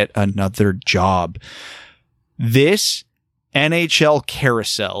never get another job. This NHL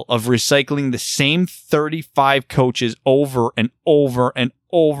carousel of recycling the same 35 coaches over and over and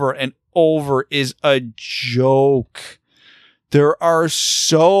over and over is a joke. There are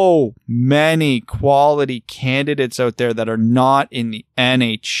so many quality candidates out there that are not in the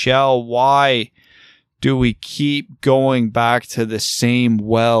NHL. Why do we keep going back to the same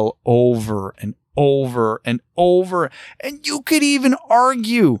well over and over and over? And you could even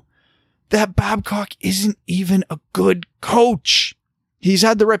argue that Babcock isn't even a good coach. He's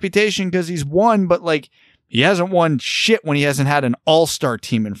had the reputation because he's won, but like, he hasn't won shit when he hasn't had an all-star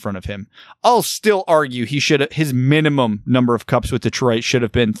team in front of him. I'll still argue his minimum number of cups with Detroit should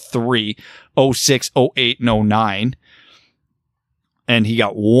have been 3, 06, 08, and 09. And he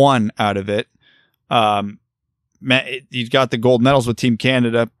got 1 out of it. He's got the gold medals with Team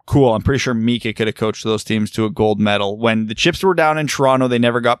Canada. Cool. I'm pretty sure Mika could have coached those teams to a gold medal. When the chips were down in Toronto, they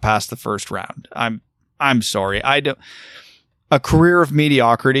never got past the first round. I'm sorry. A career of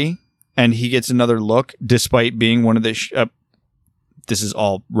mediocrity, and he gets another look despite being one of the this is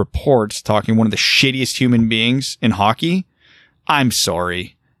all reports talking, one of the shittiest human beings in hockey. I'm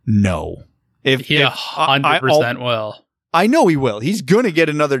sorry. No. If 100% will. I know he will. He's going to get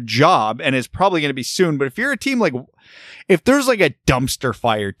another job, and it's probably going to be soon. But if you're a team like, if there's like a dumpster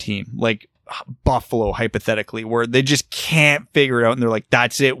fire team, like Buffalo, hypothetically, where they just can't figure it out and they're like,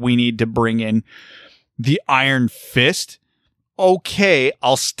 that's it, we need to bring in the Iron Fist. Okay,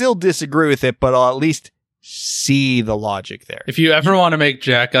 I'll still disagree with it, but I'll at least see the logic there. If you ever want to make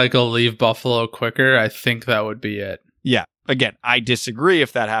Jack Eichel leave Buffalo quicker, I think that would be it. Yeah. again, I disagree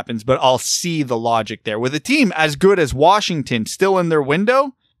if that happens, but I'll see the logic there. With a team as good as Washington still in their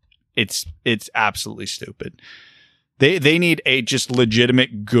window, it's absolutely stupid. They need a just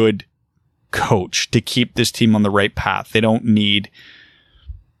legitimate good coach to keep this team on the right path. They don't need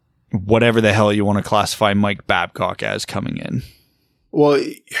whatever the hell you want to classify Mike Babcock as coming in. Well,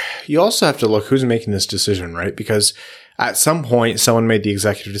 you also have to look who's making this decision, right? Because at some point, someone made the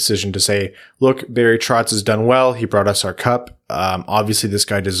executive decision to say, look, Barry Trotz has done well. He brought us our cup. Obviously, this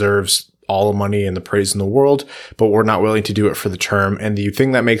guy deserves all the money and the praise in the world, but we're not willing to do it for the term. And the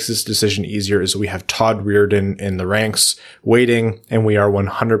thing that makes this decision easier is we have Todd Reirden in the ranks waiting, and we are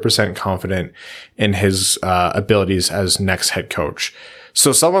 100% confident in his abilities as next head coach.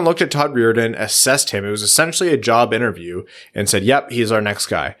 So someone looked at Todd Reirden, assessed him. It was essentially a job interview and said, yep, he's our next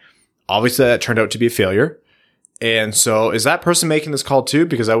guy. Obviously, that turned out to be a failure. And so is that person making this call too?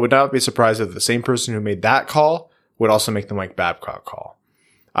 Because I would not be surprised if the same person who made that call would also make the Mike Babcock call.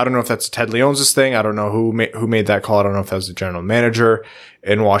 I don't know if that's Ted Leonsis thing. I don't know who made that call. I don't know if that was the general manager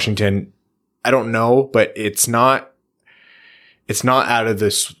in Washington. I don't know, but it's not out of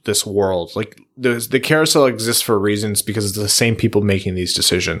this world. Like the carousel exists for reasons because it's the same people making these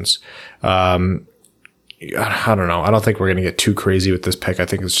decisions. I don't know. I don't think we're going to get too crazy with this pick. I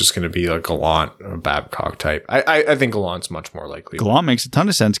think it's just going to be like Gallant or Babcock type. I think Gallant's much more likely. Gallant makes a ton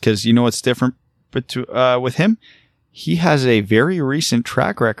of sense because you know what's different with him? He has a very recent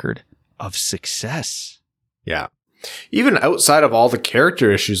track record of success. Yeah. Even outside of all the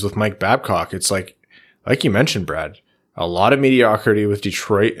character issues with Mike Babcock, it's like you mentioned, Brad, a lot of mediocrity with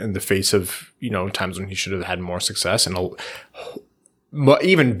Detroit in the face of, times when he should have had more success, and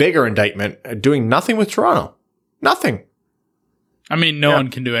even bigger indictment, doing nothing with Toronto. Nothing. I mean, no one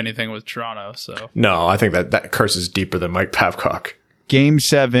can do anything with Toronto, so. No, I think that curse is deeper than Mike Babcock. Game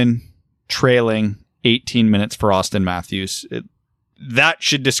 7, trailing 18 minutes for Austin Matthews. That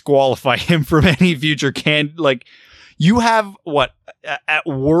should disqualify him from any future you have what, at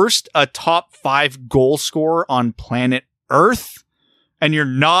worst, a top 5 goal scorer on planet Earth, and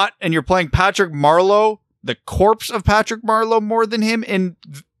you're playing Patrick Marleau, the corpse of Patrick Marleau, more than him in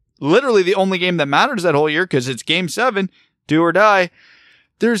literally the only game that matters that whole year because it's Game 7, do or die.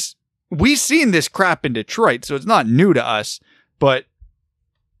 We've seen this crap in Detroit, so it's not new to us, but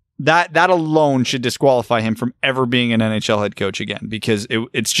that alone should disqualify him from ever being an NHL head coach again because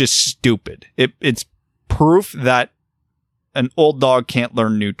it's just stupid. It's proof that an old dog can't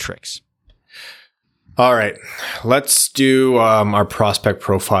learn new tricks. All right, let's do our prospect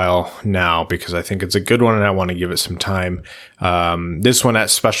profile now because I think it's a good one and I want to give it some time. This one at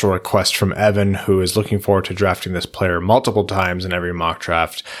special request from Evan, who is looking forward to drafting this player multiple times in every mock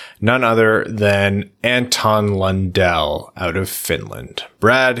draft. None other than Anton Lundell out of Finland.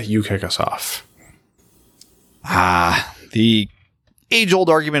 Brad, you kick us off. The age-old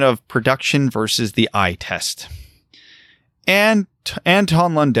argument of production versus the eye test. And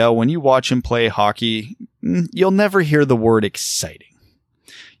Anton Lundell, when you watch him play hockey, you'll never hear the word exciting.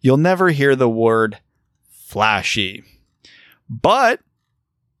 You'll never hear the word flashy. But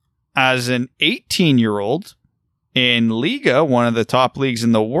as an 18-year-old in Liga, one of the top leagues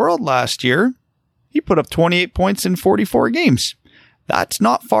in the world last year, he put up 28 points in 44 games. That's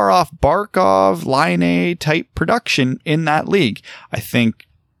not far off Barkov, Laine type production in that league. I think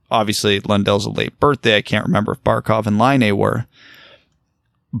obviously, Lundell's a late birthday. I can't remember if Barkov and Laine were.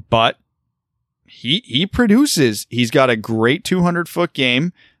 But he produces. He's got a great 200-foot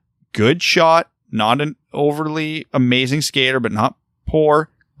game. Good shot. Not an overly amazing skater, but not poor.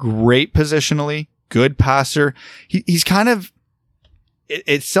 Great positionally. Good passer. He's kind of...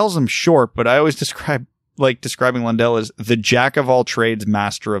 It sells him short, but I always describing Lundell as the jack of all trades,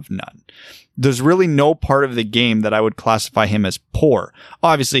 master of none. There's really no part of the game that I would classify him as poor.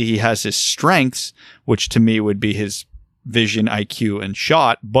 Obviously, he has his strengths, which to me would be his vision, IQ, and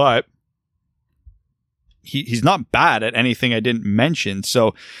shot, but he's not bad at anything I didn't mention.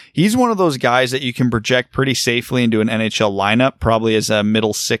 So he's one of those guys that you can project pretty safely into an NHL lineup, probably as a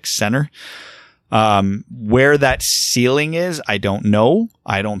middle 6 center. Where that ceiling is, I don't know.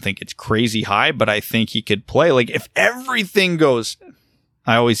 I don't think it's crazy high, but I think he could play. Like, if everything goes...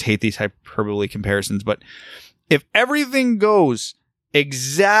 I always hate these hyperbole comparisons, but if everything goes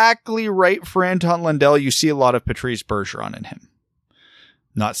exactly right for Anton Lundell, you see a lot of Patrice Bergeron in him.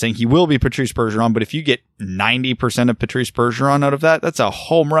 Not saying he will be Patrice Bergeron, but if you get 90% of Patrice Bergeron out of that, that's a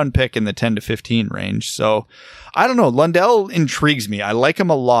home run pick in the 10 to 15 range. So I don't know. Lundell intrigues me. I like him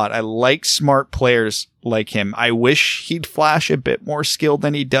a lot. I like smart players like him. I wish he'd flash a bit more skill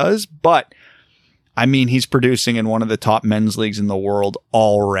than he does, but I mean, he's producing in one of the top men's leagues in the world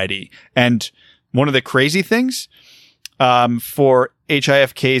already. And one of the crazy things, for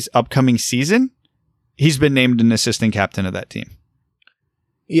HIFK's upcoming season, he's been named an assistant captain of that team.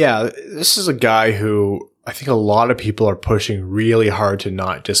 Yeah, this is a guy who I think a lot of people are pushing really hard to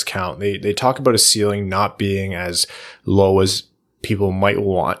not discount. They talk about his ceiling not being as low as people might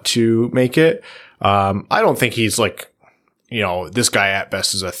want to make it. I don't think he's like, this guy at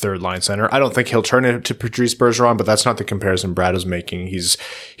best is a third line center. I don't think he'll turn into Patrice Bergeron, but that's not the comparison Brad is making. He's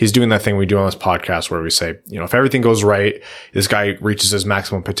doing that thing we do on this podcast where we say, if everything goes right, this guy reaches his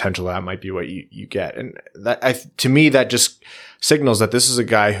maximum potential. That might be what you get. And that, to me, that just signals that this is a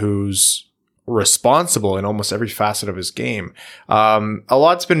guy who's responsible in almost every facet of his game. A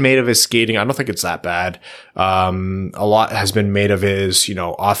lot's been made of his skating. I don't think it's that bad. A lot has been made of his,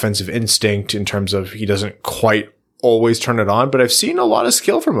 offensive instinct in terms of he doesn't quite always turn it on, but I've seen a lot of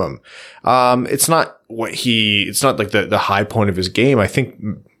skill from him. It's not like the high point of his game. I think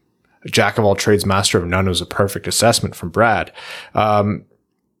jack of all trades, master of none was a perfect assessment from Brad.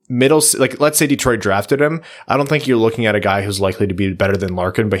 Let's say Detroit drafted him. I don't think you're looking at a guy who's likely to be better than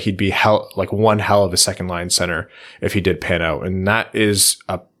Larkin, but he'd be one hell of a second line center if he did pan out. And that is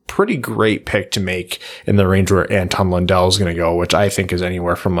a pretty great pick to make in the range where Anton Lundell is going to go, which I think is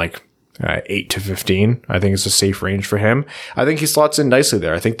anywhere from 8 to 15. I think it's a safe range for him. I think he slots in nicely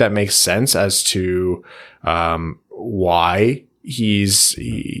there. I think that makes sense as to why I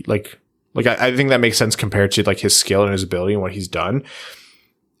think that makes sense compared to his skill and his ability and what he's done.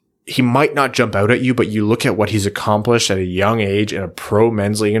 He might not jump out at you, but you look at what he's accomplished at a young age in a pro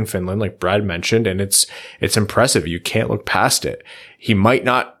men's league in Finland, like Brad mentioned, and it's impressive. You can't look past it. He might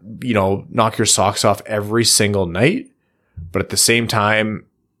not, knock your socks off every single night, but at the same time,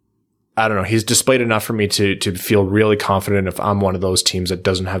 I don't know. He's displayed enough for me to feel really confident if I'm one of those teams that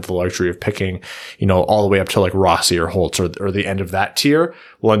doesn't have the luxury of picking, all the way up to Rossi or Holtz or the end of that tier.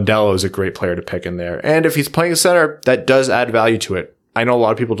 Lundell is a great player to pick in there. And if he's playing center, that does add value to it. I know a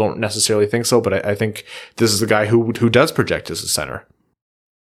lot of people don't necessarily think so, but I think this is the guy who does project as a center.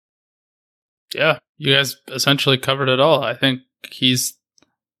 Yeah, you guys essentially covered it all. I think he's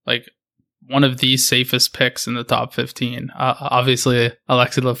one of the safest picks in the top 15. Obviously,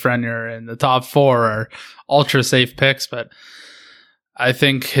 Alexis Lafreniere and the top 4 are ultra safe picks, but I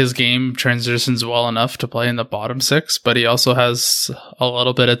think his game transitions well enough to play in the bottom 6, but he also has a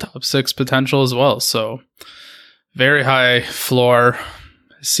little bit of top 6 potential as well. So very high floor,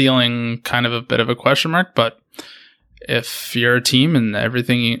 ceiling kind of a bit of a question mark, but if you're a team and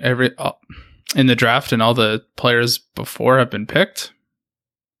everything in the draft and all the players before have been picked,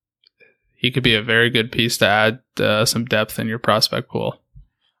 he could be a very good piece to add some depth in your prospect pool.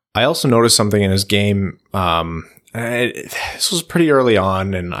 I also noticed something in his game. This was pretty early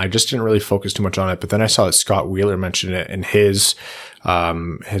on, and I just didn't really focus too much on it. But then I saw that Scott Wheeler mentioned it in his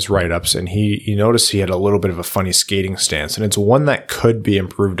write-ups, and he noticed he had a little bit of a funny skating stance, and it's one that could be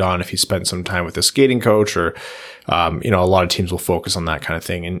improved on if he spent some time with a skating coach, or a lot of teams will focus on that kind of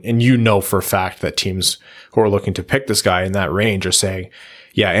thing. And for a fact that teams who are looking to pick this guy in that range are saying,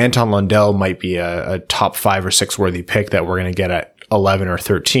 yeah, Anton Lundell might be a top 5 or 6 worthy pick that we're going to get at 11 or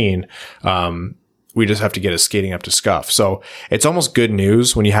 13. We just have to get his skating up to scuff. So it's almost good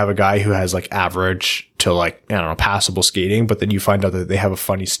news when you have a guy who has average to passable skating, but then you find out that they have a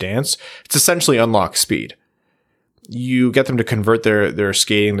funny stance. It's essentially unlocked speed. You get them to convert their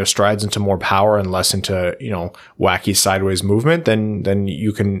skating, their strides into more power and less into, wacky sideways movement, then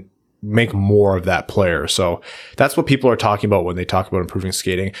you can make more of that player. So that's what people are talking about when they talk about improving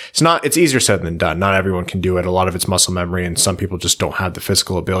skating. It's easier said than done. Not everyone can do it. A lot of it's muscle memory, and some people just don't have the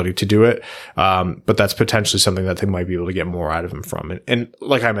physical ability to do it. But that's potentially something that they might be able to get more out of him from. And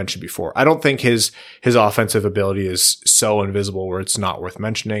like I mentioned before, I don't think his offensive ability is so invisible where it's not worth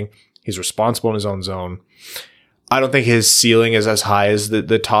mentioning. He's responsible in his own zone. I don't think his ceiling is as high as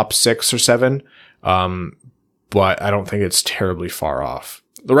the top 6 or 7. But I don't think it's terribly far off.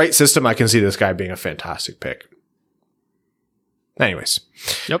 The right system, I can see this guy being a fantastic pick. Anyways.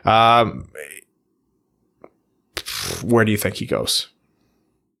 Yep. Where do you think he goes?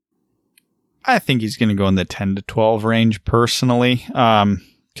 I think he's going to go in the 10 to 12 range personally,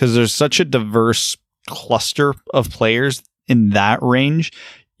 because there's such a diverse cluster of players in that range.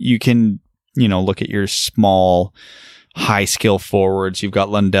 You can, look at your small, high skill forwards. You've got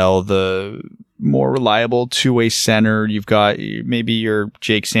Lundell, the more reliable two-way center. You've got maybe your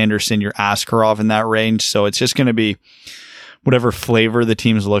Jake Sanderson, your Askarov in that range. So it's just going to be whatever flavor the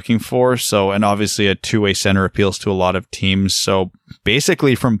team's looking for. So, and obviously a two-way center appeals to a lot of teams. So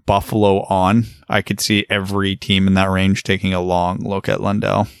basically from Buffalo on, I could see every team in that range taking a long look at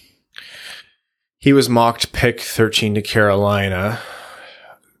Lundell. He was mocked pick 13 to Carolina.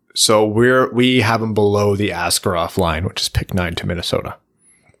 So we have him below the Askarov line, which is pick 9 to Minnesota.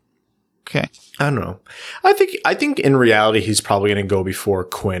 Okay. I don't know. I think in reality, he's probably going to go before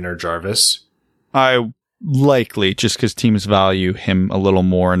Quinn or Jarvis. Likely, just because teams value him a little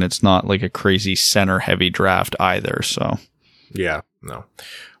more, and it's not like a crazy center-heavy draft either, so. Yeah, no.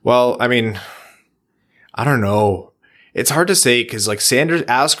 Well, I mean, I don't know. It's hard to say because like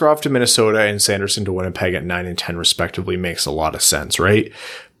Askarov to Minnesota and Sanderson to Winnipeg at 9 and 10 respectively makes a lot of sense, right?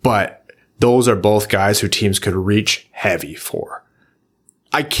 But those are both guys who teams could reach heavy for.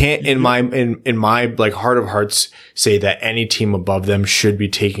 I can't in my like heart of hearts say that any team above them should be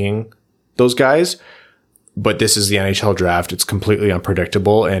taking those guys. But this is the NHL draft. It's completely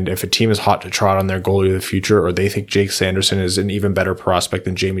unpredictable. And if a team is hot to trot on their goalie of the future, or they think Jake Sanderson is an even better prospect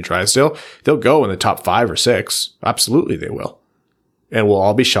than Jamie Drysdale, they'll go in the top 5 or 6. Absolutely, they will. And we'll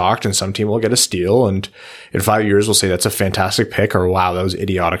all be shocked, and some team will get a steal. And in 5 years, we'll say that's a fantastic pick, or wow, that was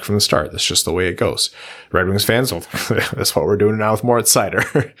idiotic from the start. That's just the way it goes. Red Wings fans, well, that's what we're doing now with Moritz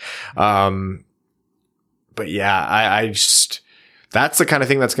Seider. But yeah, I just, that's the kind of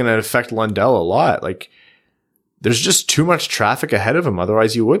thing that's going to affect Lundell a lot. Like, there's just too much traffic ahead of him.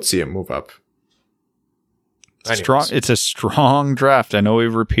 Otherwise, you would see him move up. It's a strong draft. I know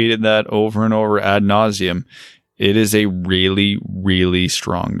we've repeated that over and over ad nauseum. It is a really, really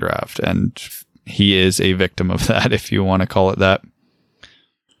strong draft, and he is a victim of that, if you want to call it that.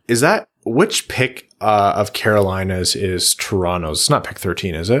 Is that which pick of Carolina's is Toronto's? It's not pick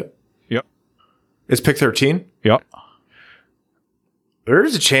 13, is it? Yep. It's pick 13? Yep.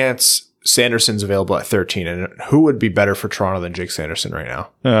 There's a chance Sanderson's available at 13, and who would be better for Toronto than Jake Sanderson right now?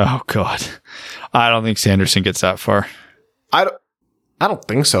 Oh God, I don't think Sanderson gets that far. I don't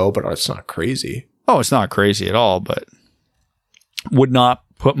think so, but it's not crazy. Oh, it's not crazy at all, but would not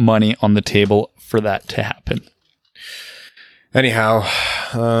put money on the table for that to happen. Anyhow,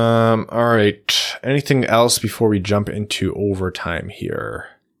 all right. Anything else before we jump into overtime here?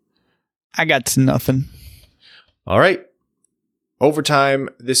 I got nothing. All right. Overtime,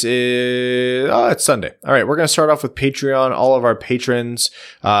 this is, it's Sunday. All right, we're going to start off with Patreon. All of our patrons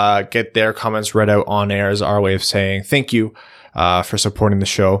get their comments read out on air as our way of saying thank you for supporting the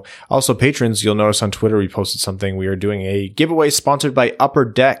show. Also, patrons, you'll notice on Twitter we posted something. We are doing a giveaway sponsored by Upper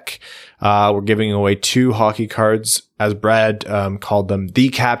Deck. We're giving away 2 hockey cards, as Brad called them, the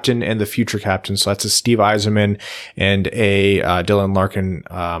captain and the future captain. So that's a Steve Yzerman and a Dylan Larkin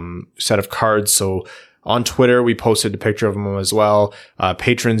set of cards. So on Twitter, we posted a picture of them as well.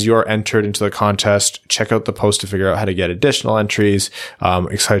 Patrons, you're entered into the contest. Check out the post to figure out how to get additional entries.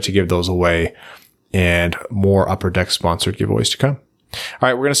 Excited to give those away, and more Upper Deck sponsored giveaways to come. All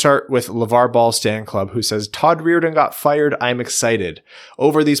right, we're going to start with LeVar Ball Stan Club, who says, Todd Reardon got fired. I'm excited.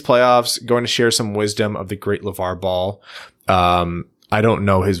 Over these playoffs, going to share some wisdom of the great LeVar Ball. I don't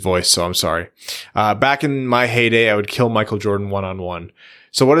know his voice, so I'm sorry. Back in my heyday, I would kill Michael Jordan one-on-one.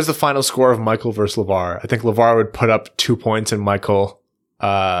 So what is the final score of Michael versus LeVar? I think LeVar would put up 2 points and Michael,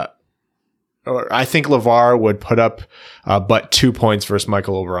 or I think LeVar would put up, but 2 points versus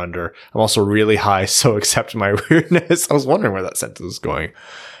Michael over under. I'm also really high, so accept my weirdness. I was wondering where that sentence was going.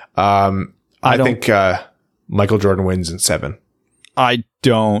 I think, Michael Jordan wins in 7. I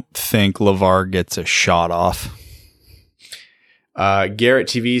don't think LeVar gets a shot off. Garrett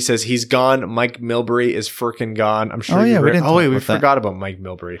TV says he's gone. Mike Milbury is frickin' gone. I'm sure. Oh, yeah, we forgot about Mike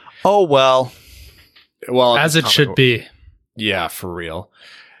Milbury. Oh, well, as it should be. Yeah, for real.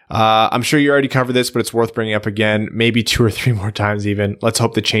 I'm sure you already covered this, but it's worth bringing up again, maybe 2 or 3 more times even. Let's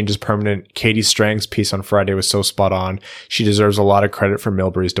hope the change is permanent. Katie Strang's piece on Friday was so spot on. She deserves a lot of credit for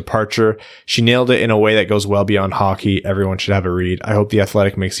Milbury's departure. She nailed it in a way that goes well beyond hockey. Everyone should have a read. I hope The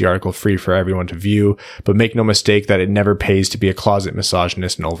Athletic makes the article free for everyone to view, but make no mistake that it never pays to be a closet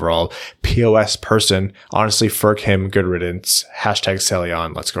misogynist and overall POS person. Honestly, Ferk him, good riddance. Hashtag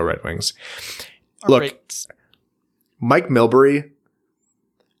Celion. Let's go Red Wings. Look, right. Mike Milbury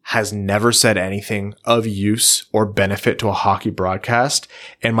has never said anything of use or benefit to a hockey broadcast.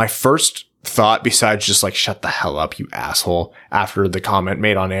 And my first thought, besides just like, shut the hell up, you asshole, after the comment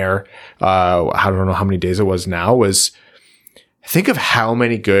made on air, I don't know how many days it was now, was think of how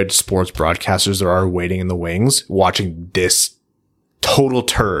many good sports broadcasters there are waiting in the wings watching this total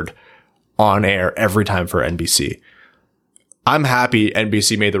turd on air every time for NBC. I'm happy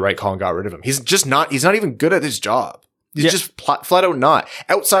NBC made the right call and got rid of him. He's not even good at his job. He's just flat out not.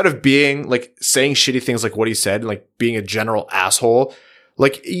 Outside of being like saying shitty things like what he said, like being a general asshole.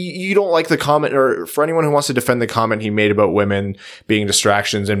 Like you don't like the comment, or for anyone who wants to defend the comment he made about women being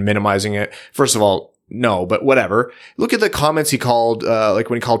distractions and minimizing it. First of all, no, but whatever. Look at the comments he called, like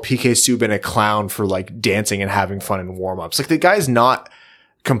when he called PK Subban a clown for like dancing and having fun in warm-ups. Like the guy's not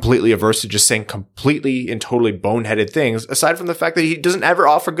completely averse to just saying completely and totally boneheaded things, aside from the fact that he doesn't ever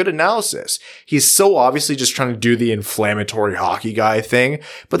offer good analysis. He's so obviously just trying to do the inflammatory hockey guy thing.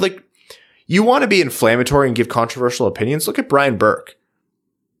 But like, you want to be inflammatory and give controversial opinions? Look at Brian Burke.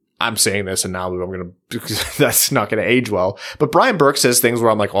 I'm saying this and now that's not going to age well. But Brian Burke says things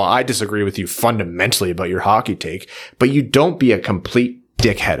where I'm like, well, I disagree with you fundamentally about your hockey take, but you don't be a complete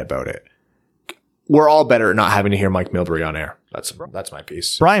dickhead about it. We're all better at not having to hear Mike Milbury on air. That's my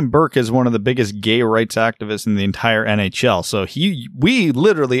piece. Brian Burke is one of the biggest gay rights activists in the entire NHL. So we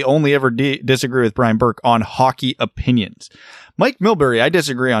literally only ever disagree with Brian Burke on hockey opinions. Mike Milbury, I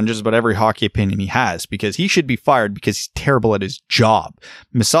disagree on just about every hockey opinion he has because he should be fired because he's terrible at his job.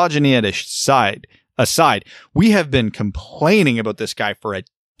 Misogyny aside, we have been complaining about this guy for a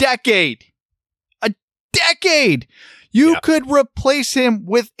decade. A decade! You could replace him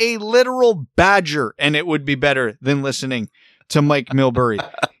with a literal badger and it would be better than listening to Mike Milbury.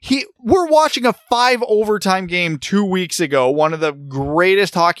 We're watching a 5 overtime game 2 weeks ago. One of the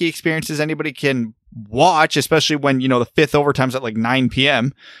greatest hockey experiences anybody can watch, especially when, the 5th overtime's at like 9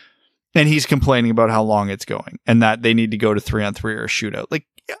 p.m. And he's complaining about how long it's going and that they need to go to 3-on-3 or a shootout. Like,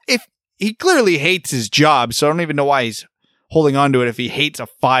 if he clearly hates his job, so I don't even know why he's holding on to it if he hates a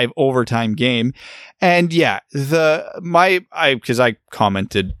 5 overtime game. And because I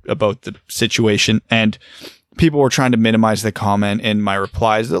commented about the situation and people were trying to minimize the comment in my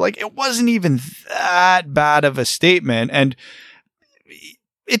replies. They're like, it wasn't even that bad of a statement. And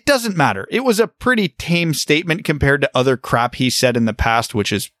it doesn't matter. It was a pretty tame statement compared to other crap he said in the past,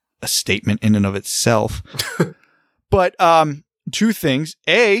 which is a statement in and of itself. But 2 things.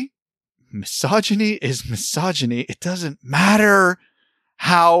 A, misogyny is misogyny. It doesn't matter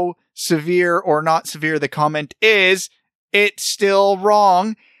how severe or not severe the comment is. It's still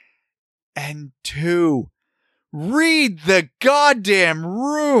wrong. And 2, read the goddamn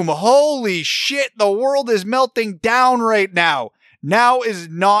room. Holy shit. The world is melting down right now. Now is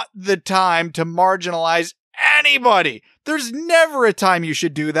not the time to marginalize anybody. There's never a time you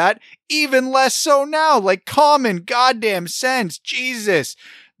should do that. Even less so now. Like, common goddamn sense. Jesus.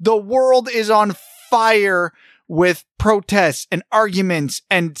 The world is on fire with protests and arguments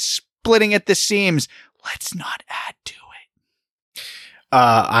and splitting at the seams. Let's not add to it.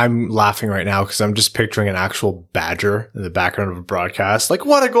 I'm laughing right now because I'm just picturing an actual badger in the background of a broadcast. Like,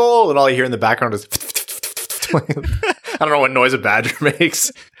 what a goal! And all you hear in the background is I don't know what noise a badger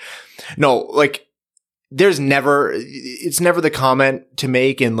makes. No, like, it's never the comment to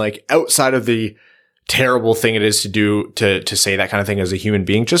make, and like, outside of the terrible thing it is to do to say that kind of thing as a human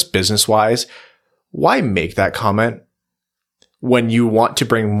being, just business wise, why make that comment when you want to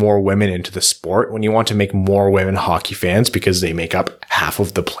bring more women into the sport, when you want to make more women hockey fans because they make up half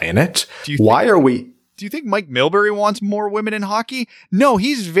of the planet? Do you think Mike Milbury wants more women in hockey? No,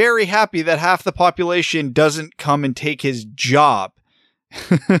 he's very happy that half the population doesn't come and take his job.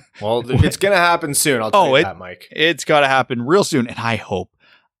 Well, it's going to happen soon. I'll tell you that, Mike. It's got to happen real soon. And I hope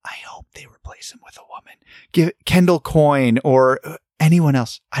they replace him with a woman. Give Kendall Coyne or anyone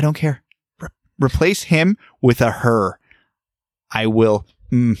else. I don't care. Replace him with a her. I will.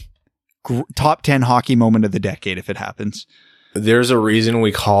 Top 10 hockey moment of the decade if it happens. There's a reason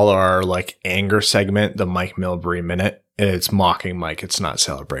we call our like anger segment the Mike Milbury Minute. It's mocking Mike. It's not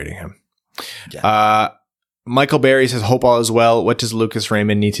celebrating him. Yeah. Michael Barry says, hope all is well. What does Lucas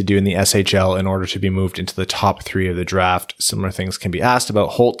Raymond need to do in the SHL in order to be moved into the top 3 of the draft? Similar things can be asked about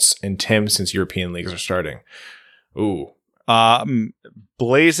Holtz and Tim since European leagues are starting. Ooh.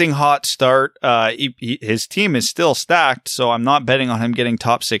 Blazing hot start. His team is still stacked, so I'm not betting on him getting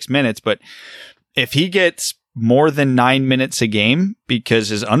top 6 minutes, but if he gets more than 9 minutes a game, because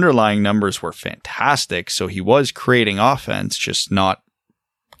his underlying numbers were fantastic, so he was creating offense, just not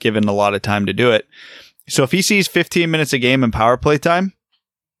given a lot of time to do it. So if he sees 15 minutes a game in power play time,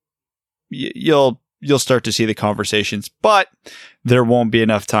 you'll start to see the conversations, but there won't be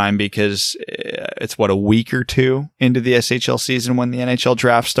enough time because it's a week or 2 into the SHL season when the NHL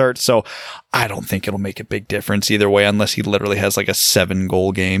draft starts. So I don't think it'll make a big difference either way, unless he literally has like a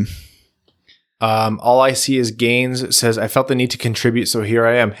 7-goal game. All I see is Gaines says, I felt the need to contribute, so here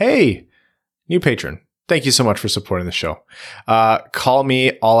I am. Hey, new patron. Thank you so much for supporting the show. Call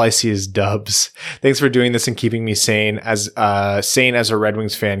me All I See Is Dubs. Thanks for doing this and keeping me sane as a Red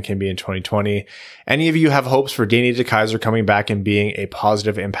Wings fan can be in 2020. Any of you have hopes for Danny DeKeyser coming back and being a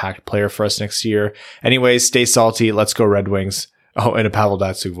positive impact player for us next year? Anyways, stay salty. Let's go Red Wings. Oh, in a Pavel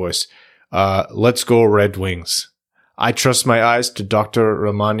Datsyuk voice. Let's go Red Wings. I trust my eyes to Dr.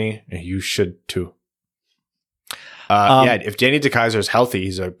 Ramani, and you should too. If Danny DeKeyser is healthy,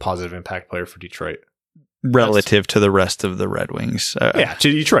 he's a positive impact player for Detroit. relative to the rest of the Red Wings. To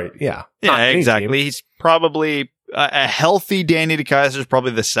Detroit. Yeah. Yeah, exactly. He's probably a healthy Danny DeKeyser is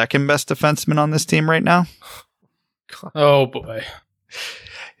probably the second best defenseman on this team right now. Oh boy.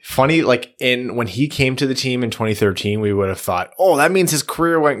 Funny, like when he came to the team in 2013, we would have thought, oh, that means his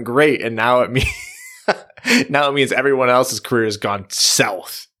career went great. And now it means everyone else's career has gone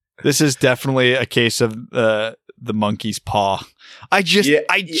south. This is definitely a case of the monkey's paw. I just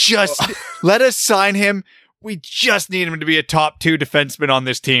let us sign him. We just need him to be a top 2 defenseman on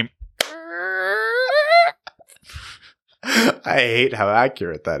this team. I hate how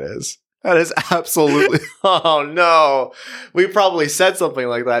accurate that is. That is absolutely. Oh no, we probably said something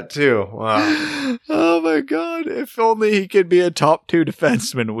like that too. Wow. Oh my God! If only he could be a top 2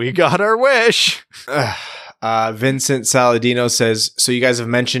 defenseman. We got our wish. Vincent Saladino says, so you guys have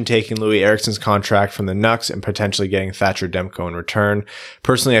mentioned taking Louis Eriksson's contract from the Nucks and potentially getting Thatcher Demko in return.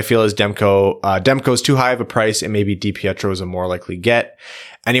 Personally, I feel as Demko's too high of a price and maybe DiPietro is a more likely get.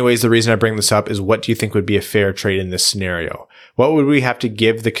 Anyways, the reason I bring this up is what do you think would be a fair trade in this scenario? What would we have to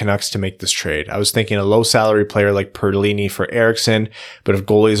give the Canucks to make this trade? I was thinking a low salary player like Perlini for Eriksson, but if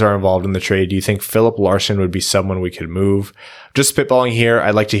goalies are involved in the trade, do you think Philip Larsen would be someone we could move? Just spitballing here.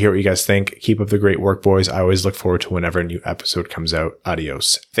 I'd like to hear what you guys think. Keep up the great work, boys. I always look forward to whenever a new episode comes out.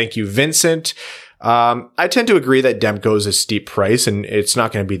 Adios. Thank you, Vincent. I tend to agree that Demko is a steep price and it's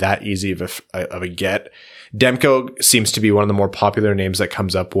not going to be that easy of a get. Demko seems to be one of the more popular names that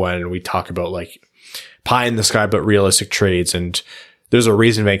comes up when we talk about like pie in the sky, but realistic trades. And there's a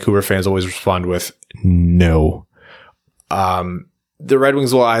reason Vancouver fans always respond with no. The Red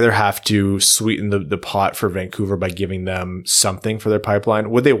Wings will either have to sweeten the pot for Vancouver by giving them something for their pipeline.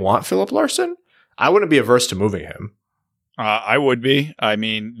 Would they want Philip Larsen? I wouldn't be averse to moving him. I would be. I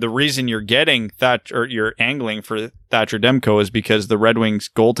mean, the reason you're getting Thatcher, or you're angling for Thatcher Demko is because the Red Wings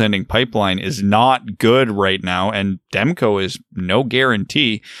goaltending pipeline is not good right now, and Demko is no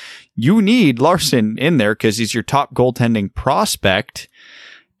guarantee. You need Larsen in there because he's your top goaltending prospect,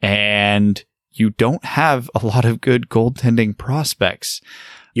 and you don't have a lot of good goaltending prospects.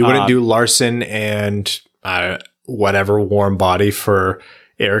 You wouldn't do Larsen and whatever warm body for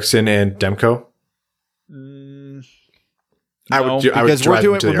Eriksson and Demko?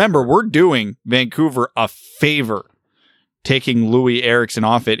 We're doing Vancouver a favor taking Louis Eriksson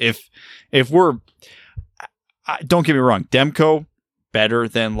off it. If we're, don't get me wrong, Demko better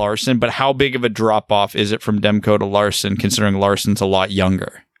than Larsen, but how big of a drop off is it from Demko to Larsen, considering Larsen's a lot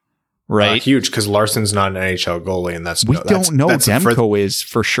younger, right? Huge, because Larsen's not an NHL goalie, and we don't know Demko is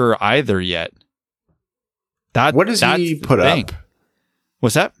for sure either yet. What does he put up?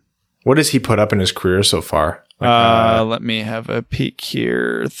 What's that? What does he put up in his career so far? Let me have a peek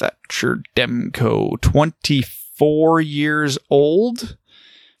here. Thatcher Demko, 24 years old.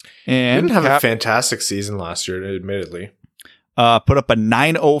 And didn't have a fantastic season last year, admittedly. Put up a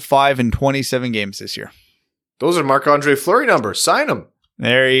 905 in 27 games this year. Those are Marc-Andre Fleury numbers. Sign them.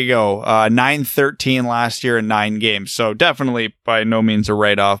 There you go. 913 last year in 9 games. So definitely by no means a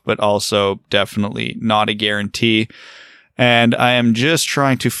write-off, but also definitely not a guarantee. And I am just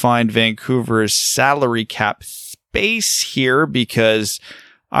trying to find Vancouver's salary cap space here because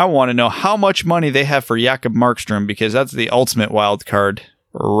I want to know how much money they have for Jakob Markstrom, because that's the ultimate wild card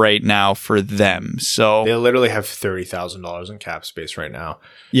right now for them. So they literally have $30,000 in cap space right now.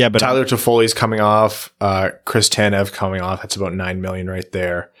 Yeah, but Tyler Toffoli's coming off, Chris Tanev coming off. That's about $9 million right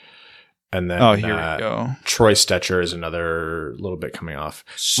there. And then here we go. Troy Stetcher is another little bit coming off.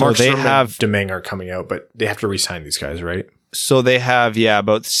 So Markstrom they have and Domingue are coming out, but they have to re-sign these guys, right? So they have,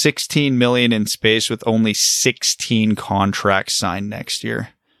 about $16 million in space with only 16 contracts signed next year.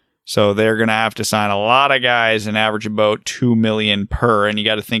 So they're going to have to sign a lot of guys and average about $2 million per. And you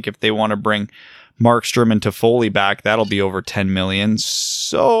got to think if they want to bring Markstrom and Toffoli back, that'll be over $10 million.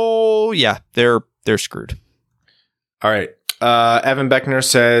 So yeah, they're screwed. All right. Evan Beckner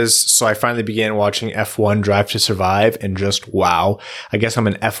says, so I finally began watching F1 Drive to Survive and just wow. I guess I'm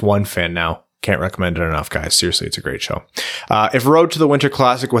an F1 fan now. Can't recommend it enough, guys. Seriously, it's a great show. If Road to the Winter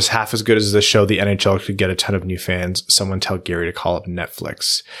Classic was half as good as this show, the NHL could get a ton of new fans. Someone tell Gary to call up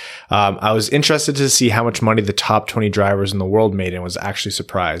Netflix. I was interested to see how much money the top 20 drivers in the world made and was actually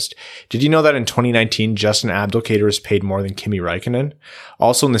surprised. Did you know that in 2019, Justin Abdelkader was paid more than Kimi Räikkönen?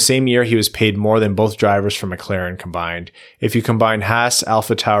 Also, in the same year, he was paid more than both drivers for McLaren combined. If you combine Haas,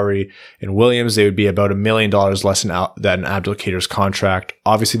 AlphaTauri, and Williams, they would be about $1 million less than Abdelkader's contract.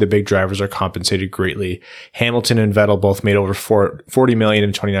 Obviously, the big drivers are compensated greatly. Hamilton and Vettel both made over $40 million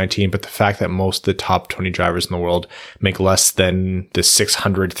in 2019, but the fact that most of the top 20 drivers in the world make less than the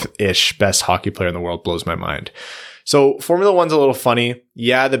 600th-ish best hockey player in the world blows my mind. So Formula One's a little funny.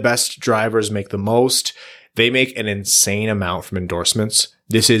 Yeah, the best drivers make the most. They make an insane amount from endorsements.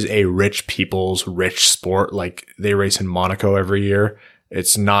 This is a rich people's rich sport. Like, they race in Monaco every year.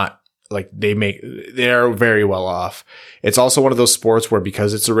 It's not like they're very well off. It's also one of those sports where,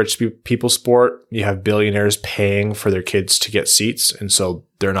 because it's a rich people sport, you have billionaires paying for their kids to get seats. And so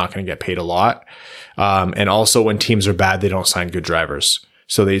they're not going to get paid a lot. And also, when teams are bad, they don't sign good drivers.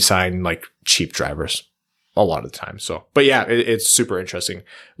 So they sign like cheap drivers a lot of the time. So, but yeah, it's super interesting.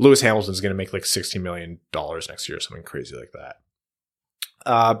 Lewis Hamilton's going to make like $60 million next year, something crazy like that.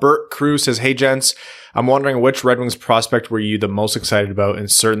 Bert Cruz says, "Hey gents, I'm wondering which Red Wings prospect were you the most excited about and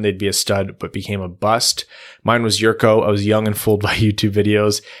certain they'd be a stud, but became a bust? Mine was Yurko. I was young and fooled by YouTube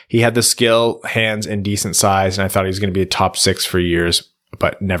videos. He had the skill, hands, and decent size, and I thought he was going to be a top 6 for years,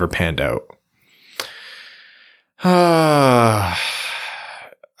 but never panned out."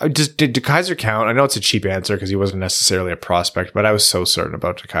 Did DeKaiser count? I know it's a cheap answer because he wasn't necessarily a prospect, but I was so certain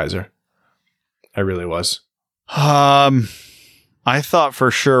about DeKaiser. I really was. I thought for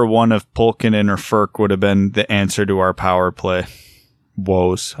sure one of Pulkkinen or Furk would have been the answer to our power play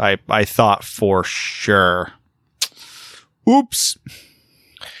woes. I thought for sure. Oops.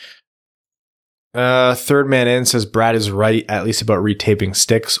 Third man in says, "Brad is right, at least about retaping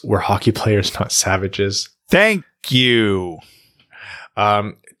sticks. We're hockey players, not savages." Thank you.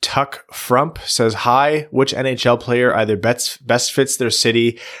 Tuck Frump says, "Hi, which NHL player either best fits their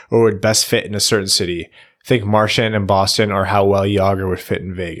city or would best fit in a certain city? Think Marchand in Boston or how well Yager would fit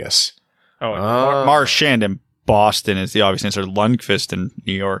in Vegas." Marchand in Boston is the obvious answer. Lundqvist in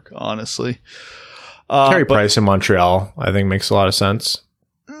New York, honestly. Carey Price in Montreal, I think, makes a lot of sense.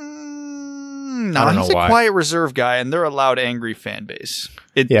 No, he's a quiet reserve guy, and they're a loud, angry fan base.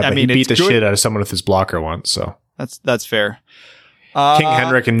 He beat the shit out of someone with his blocker once, so that's fair. King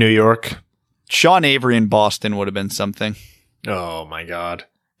Henrik in New York. Sean Avery in Boston would have been something. Oh my god.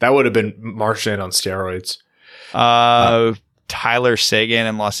 That would have been Marchand on steroids. Tyler Seguin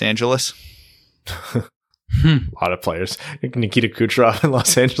in Los Angeles. A lot of players. Nikita Kucherov in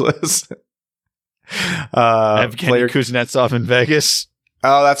Los Angeles. Evgeny Kuznetsov in Vegas.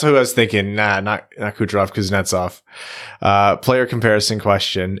 Oh, that's who I was thinking. Nah, not Kucherov, Kuznetsov. Player comparison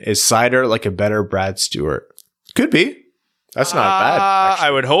question. Is Seider like a better Brad Stewart? Could be. That's not bad, actually.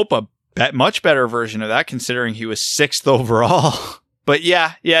 I would hope a much better version of that, considering he was 6th overall. But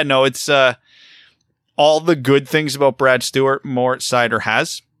no, it's all the good things about Brad Stewart, Mort Seider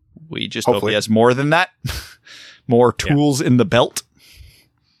has. We just hope he has more than that. More tools in the belt.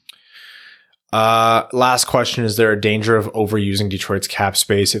 Last question. Is there a danger of overusing Detroit's cap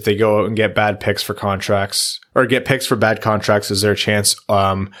space? If they go out and get bad picks for contracts or get picks for bad contracts, is there a chance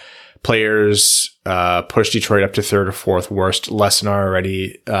players push Detroit up to 3rd or 4th worst, less than our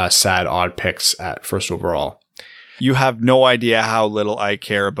already sad odd picks at 1st overall? You have no idea how little I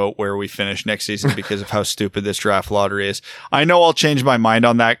care about where we finish next season because of how stupid this draft lottery is. I know I'll change my mind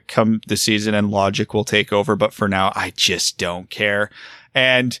on that come the season and logic will take over, but for now, I just don't care.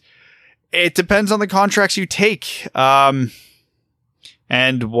 And it depends on the contracts you take and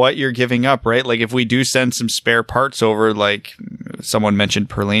what you're giving up, right? Like, if we do send some spare parts over, like someone mentioned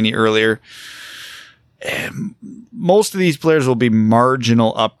Perlini earlier, most of these players will be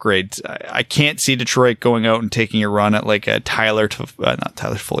marginal upgrades. I can't see Detroit going out and taking a run at like a Tyler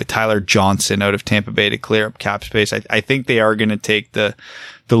Johnson out of Tampa Bay to clear up cap space. I think they are going to take the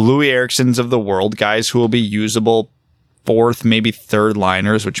Louis Ericssons of the world, guys who will be usable 4th, maybe 3rd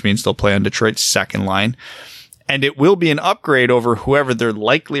liners, which means they'll play on Detroit's 2nd line. And it will be an upgrade over whoever they're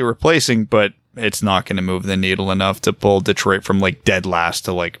likely replacing, but it's not going to move the needle enough to pull Detroit from like dead last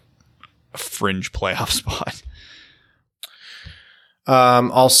to like a fringe playoff spot.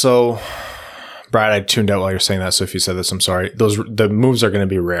 Also, Brad, I tuned out while you're saying that, so if you said this, I'm sorry. The moves are going to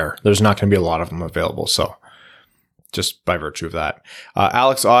be rare. There's not going to be a lot of them available, so just by virtue of that.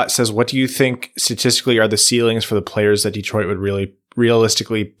 Alex Ott says, "What do you think statistically are the ceilings for the players that Detroit would really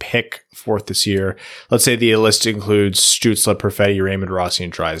realistically pick 4th this year? Let's say the list includes Stützle, Perfetti, Raymond, Rossi,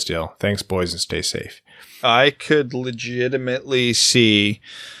 and Drysdale. Thanks, boys, and stay safe." I could legitimately see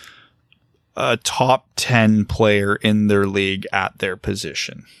a top 10 player in their league at their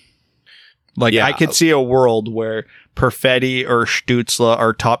position. Like, I could see a world where Perfetti or Stützle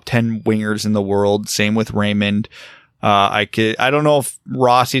are top 10 wingers in the world. Same with Raymond. I don't know if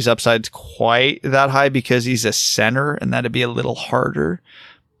Rossi's upside's quite that high because he's a center and that'd be a little harder,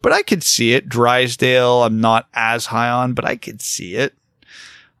 but I could see it. Drysdale, I'm not as high on, but I could see it.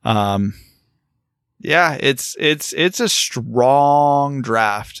 Yeah, it's a strong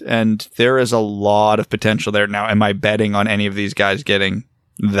draft and there is a lot of potential there. Now, am I betting on any of these guys getting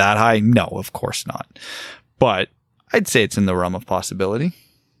that high? No, of course not. But I'd say it's in the realm of possibility.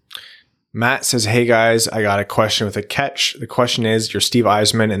 Matt says, hey guys, I got a question with a catch. The question is, your Steve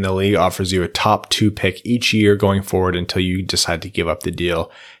Eisman and the league offers you a top 2 pick each year going forward until you decide to give up the deal.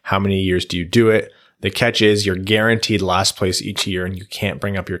 How many years do you do it? The catch is you're guaranteed last place each year and you can't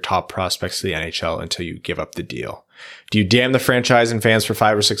bring up your top prospects to the NHL until you give up the deal. Do you damn the franchise and fans for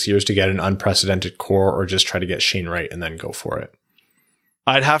 5 or 6 years to get an unprecedented core, or just try to get Shane Wright and then go for it?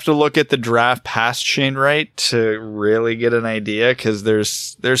 I'd have to look at the draft past Shane Wright to really get an idea, because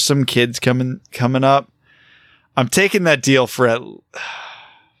there's some kids coming up. I'm taking that deal for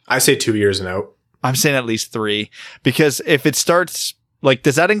I say 2 years and out. I'm saying at least 3, because if it starts, like,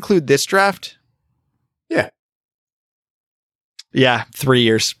 does that include this draft? Yeah. Yeah, 3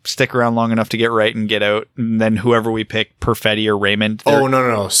 years. Stick around long enough to get Wright and get out, and then whoever we pick, Perfetti or Raymond. Oh,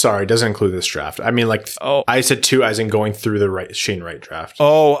 no. Sorry, it doesn't include this draft. I mean, like, I said 2 as in going through the Shane Wright draft.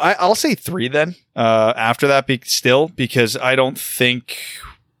 Oh, I'll say 3 then. After that, because I don't think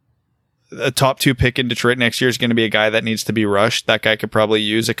a top 2 pick in Detroit next year is going to be a guy that needs to be rushed. That guy could probably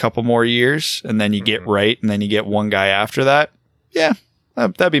use a couple more years, and then you get Wright, and then you get one guy after that. Yeah,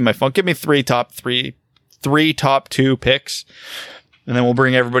 that'd be my fun. Give me 3 top 2 picks, and then we'll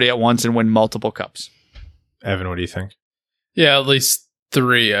bring everybody at once and win multiple cups. Evan, what do you think? Yeah, at least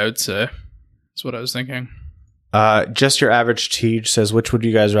 3, I would say. That's what I was thinking. Just Your Average Teej says, which would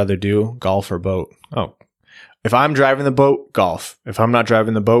you guys rather do, golf or boat? Oh, if I'm driving the boat, golf. If I'm not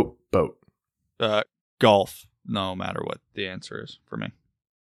driving the boat, boat. Golf, no matter what the answer is for me.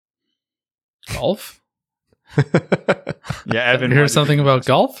 Golf? Yeah, Evan. Hear something about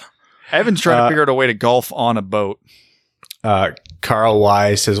golf? Evan's trying to figure out a way to golf on a boat. Carl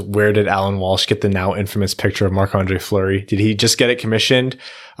Y says, where did Alan Walsh get the now infamous picture of Marc-Andre Fleury? Did he just get it commissioned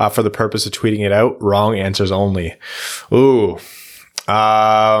for the purpose of tweeting it out? Wrong answers only. Ooh.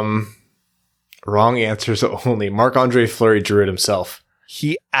 Wrong answers only. Marc-Andre Fleury drew it himself.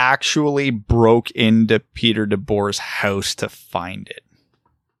 He actually broke into Peter DeBoer's house to find it.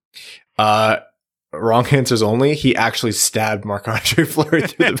 Wrong answers only. He actually stabbed Marc-Andre Fleury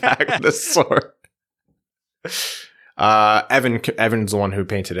through the back with a sword. Evan's the one who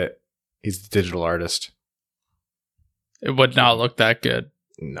painted it. He's the digital artist. It would not look that good.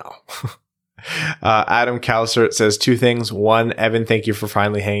 No. Adam Calsert says 2 things. 1, Evan, thank you for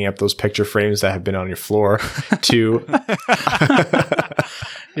finally hanging up those picture frames that have been on your floor. 2.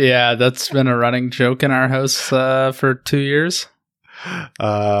 Yeah, that's been a running joke in our house for 2 years.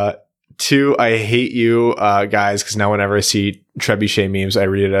 2, I hate you guys, because now whenever I see Trebuchet memes, I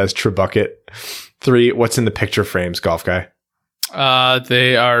read it as Trebucket. 3, what's in the picture frames, golf guy?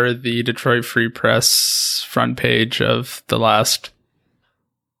 They are the Detroit Free Press front page of the last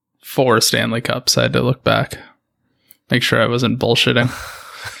 4 Stanley Cups. I had to look back, make sure I wasn't bullshitting.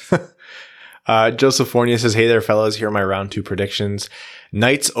 Joseph Fournier says, hey there, fellas. Here are my round 2 predictions.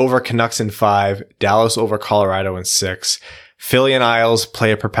 Knights over Canucks in 5. Dallas over Colorado in 6. Philly and Isles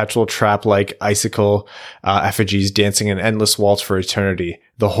play a perpetual trap like icicle effigies dancing an endless waltz for eternity.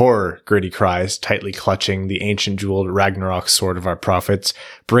 The horror, Gritty cries, tightly clutching the ancient jeweled Ragnarok sword of our prophets.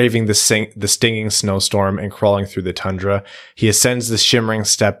 Braving the stinging snowstorm and crawling through the tundra, he ascends the shimmering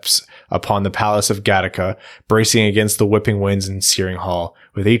steps upon the palace of Gattaca, bracing against the whipping winds and searing hall.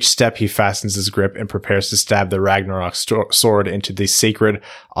 With each step, he fastens his grip and prepares to stab the Ragnarok sword into the sacred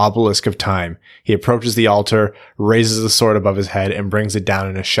obelisk of time. He approaches the altar, raises the sword above his head, and brings it down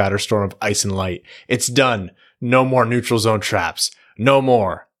in a shatterstorm of ice and light. It's done. No more neutral zone traps. No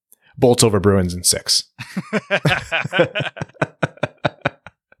more. Bolts over Bruins in 6.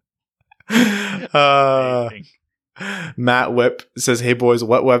 Matt Whip says, hey boys,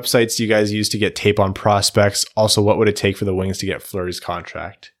 what websites do you guys use to get tape on prospects? Also, what would it take for the Wings to get Fleury's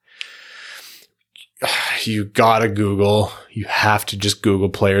contract? You gotta Google. You have to just Google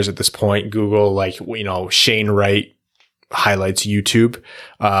players at this point. Google, like, Shane Wright highlights YouTube.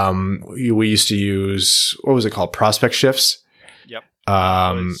 We used to use, what was it called? Prospect Shifts. Yep.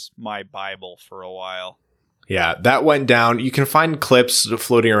 That was my Bible for a while. Yeah, that went down. You can find clips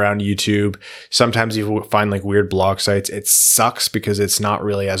floating around YouTube. Sometimes you find like weird blog sites. It sucks because it's not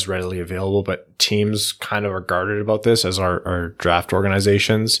really as readily available, but teams kind of are guarded about this, as our draft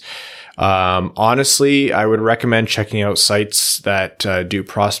organizations. Honestly, I would recommend checking out sites that do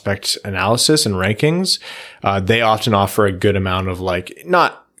prospect analysis and rankings. They often offer a good amount of, like,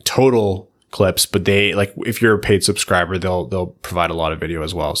 not total clips, but they, like, if you're a paid subscriber, they'll provide a lot of video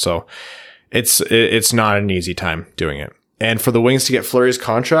as well. So it's not an easy time doing it. And for the Wings to get Fleury's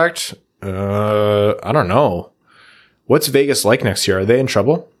contract, I don't know. What's Vegas like next year? Are they in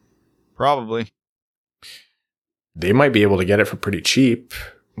trouble? Probably. They might be able to get it for pretty cheap.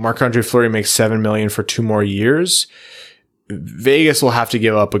 Marc-Andre Fleury makes $7 million for 2 more years. Vegas will have to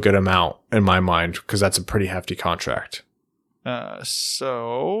give up a good amount in my mind because that's a pretty hefty contract.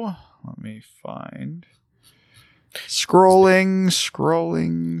 So let me find. Scrolling.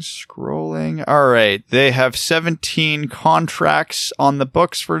 All right. They have 17 contracts on the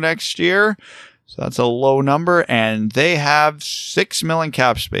books for next year. So that's a low number. And they have $6 million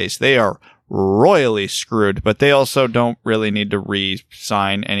cap space. They are royally screwed, but they also don't really need to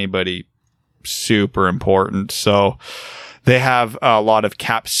re-sign anybody super important. So they have a lot of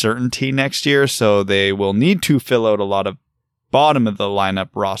cap certainty next year. So they will need to fill out a lot of bottom of the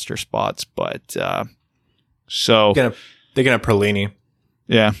lineup roster spots. But, so they're gonna Perlini.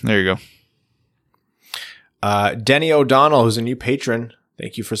 Yeah, there you go. Denny O'Donnell, who's a new patron,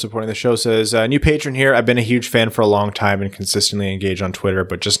 thank you for supporting the show, says, new patron here. I've been a huge fan for a long time and consistently engaged on Twitter,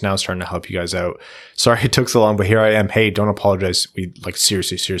 but just now starting to help you guys out. Sorry it took so long, but here I am. Hey, don't apologize. We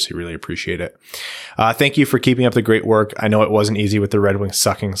seriously really appreciate it. Thank you for keeping up the great work. I know it wasn't easy with the Red Wings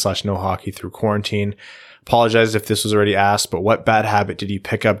sucking / no hockey through quarantine. Apologize if this was already asked, but what bad habit did you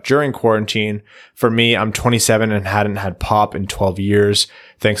pick up during quarantine? For me, I'm 27 and hadn't had pop in 12 years.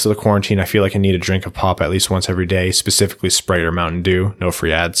 Thanks to the quarantine, I feel like I need a drink of pop at least once every day, specifically Sprite or Mountain Dew. No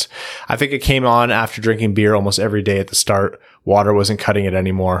free ads. I think it came on after drinking beer almost every day at the start. Water wasn't cutting it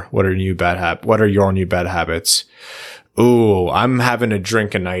anymore. What are your new bad habits? Ooh, I'm having a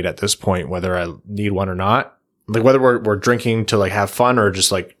drink a night at this point, whether I need one or not. Like whether we're drinking to like have fun or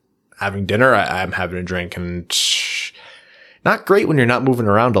just like having dinner, I'm having a drink, and not great when you're not moving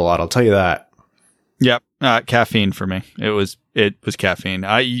around a lot. I'll tell you that. Yep. Caffeine for me. It was caffeine.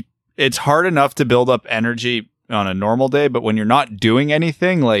 It's hard enough to build up energy on a normal day, but when you're not doing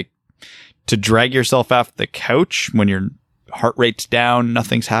anything, like to drag yourself off the couch when your heart rate's down,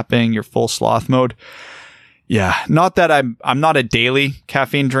 nothing's happening, you're full sloth mode. Yeah. Not that I'm not a daily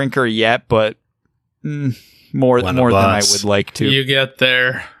caffeine drinker yet, but more than I would like to. You get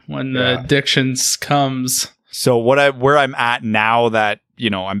there when the addictions comes. So where I'm at now that,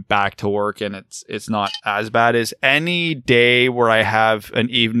 I'm back to work and it's not as bad as any day where I have an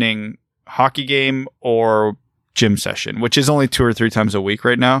evening hockey game or gym session, which is only 2 or 3 times a week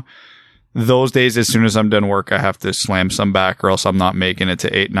right now. Those days, as soon as I'm done work, I have to slam some back or else I'm not making it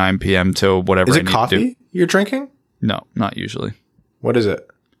to 8, 9 p.m. to whatever I need to do. Is it coffee you're drinking? No, not usually. What is it?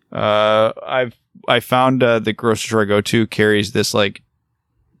 I found the grocery store I go to carries this like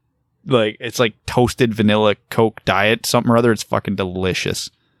it's like toasted vanilla Coke diet something or other. It's fucking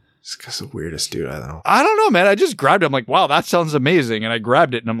delicious. It's because the weirdest dude I know. I don't know, man. I just grabbed it. I'm like, wow, that sounds amazing, and I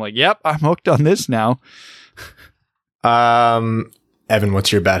grabbed it, and I'm like, yep, I'm hooked on this now. Evan,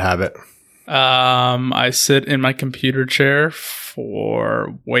 what's your bad habit? I sit in my computer chair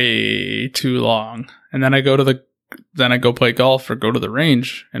for way too long, and then I go play golf or go to the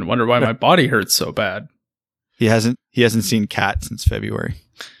range and wonder why my body hurts so bad. He hasn't seen Cat since February.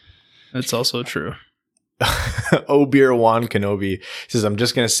 That's also true. Beer Juan Kenobi says, I'm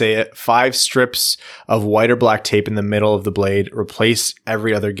just going to say it. 5 strips of white or black tape in the middle of the blade. Replace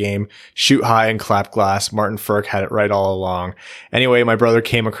every other game. Shoot high and clap glass. Martin Firk had it right all along. Anyway, my brother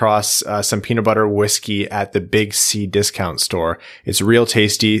came across some peanut butter whiskey at the Big C discount store. It's real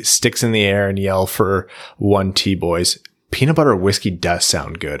tasty. Sticks in the air and yell for 1 T, boys. Peanut butter whiskey does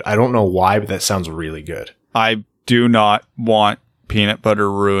sound good. I don't know why, but that sounds really good. I do not want peanut butter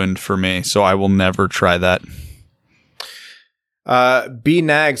ruined for me, so I will never try that. B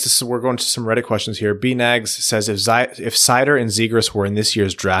Nags, we're going to some Reddit questions here. B Nags says, if Seider and Zegras were in this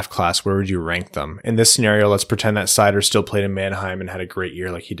year's draft class, where would you rank them? In this scenario, let's pretend that Seider still played in Mannheim and had a great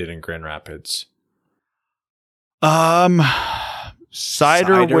year like he did in Grand Rapids. Seider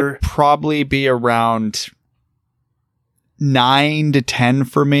would probably be around 9 to 10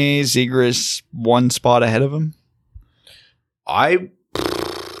 for me. Zegras 1 spot ahead of him.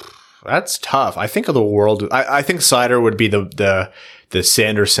 That's tough. I think of the world. I think Seider would be the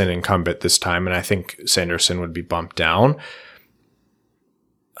Sanderson incumbent this time, and I think Sanderson would be bumped down.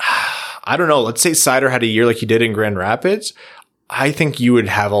 I don't know. Let's say Seider had a year like he did in Grand Rapids. I think you would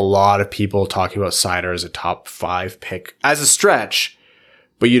have a lot of people talking about Seider as a top 5 pick as a stretch,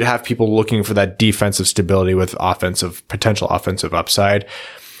 but you'd have people looking for that defensive stability with potential offensive upside.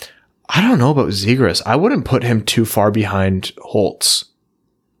 I don't know about Zegras. I wouldn't put him too far behind Holtz.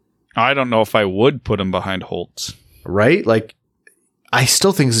 I don't know if I would put him behind Holtz. Right? Like, I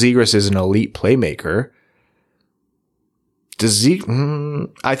still think Zegras is an elite playmaker.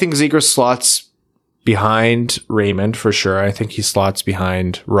 I think Zegras slots behind Raymond for sure. I think he slots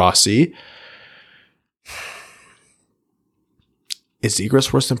behind Rossi. Is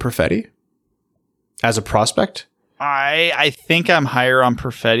Zegras worse than Perfetti as a prospect? I think I'm higher on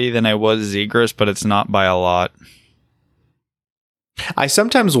Perfetti than I was Zegras, but it's not by a lot. I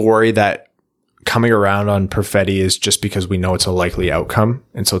sometimes worry that coming around on Perfetti is just because we know it's a likely outcome,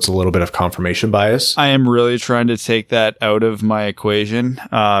 and so it's a little bit of confirmation bias. I am really trying to take that out of my equation.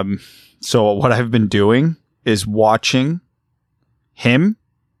 So what I've been doing is watching him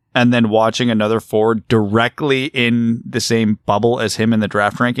and then watching another forward directly in the same bubble as him in the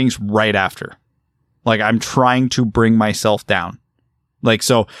draft rankings right after. Like, I'm trying to bring myself down. Like,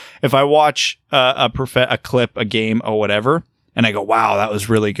 so if I watch a clip, a game, or whatever, and I go, wow, that was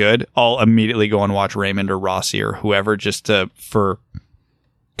really good, I'll immediately go and watch Raymond or Rossi or whoever just for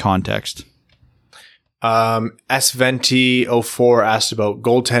context. SVenti04 asked about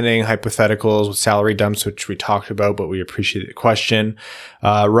goaltending hypotheticals with salary dumps, which we talked about, but we appreciate the question.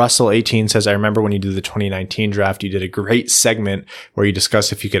 Russell18 says, I remember when you did the 2019 draft, you did a great segment where you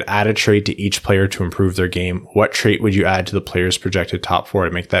discussed if you could add a trait to each player to improve their game. What trait would you add to the player's projected top four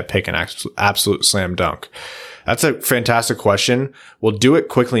to make that pick an absolute slam dunk? That's a fantastic question. We'll do it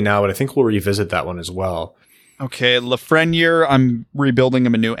quickly now, but I think we'll revisit that one as well. Okay, Lafreniere, I'm rebuilding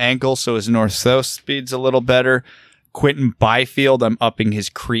him a new ankle, so his north-south speed's a little better. Quentin Byfield, I'm upping his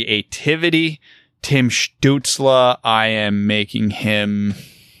creativity. Tim Stützle, I am making him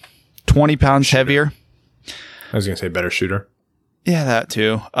 20 pounds heavier. I was going to say better shooter. Yeah, that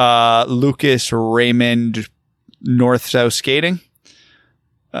too. Lucas Raymond, north-south skating.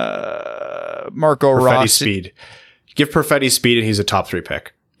 Marco Perfetti Rossi. speed. Give Perfetti speed and he's a top 3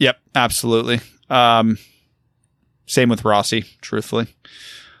 pick. Yep, absolutely. Same with Rossi, truthfully.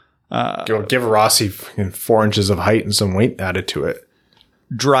 Give Rossi 4 inches of height and some weight added to it.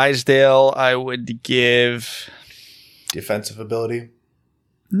 Drysdale, I would give... Defensive ability?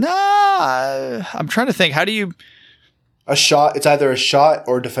 Nah, I'm trying to think. How do you... A shot. It's either a shot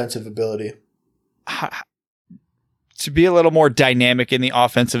or defensive ability. To be a little more dynamic in the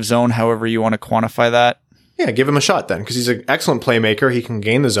offensive zone, however you want to quantify that. Yeah, give him a shot then, because he's an excellent playmaker. He can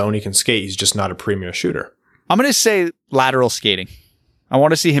gain the zone. He can skate. He's just not a premier shooter. I'm going to say lateral skating. I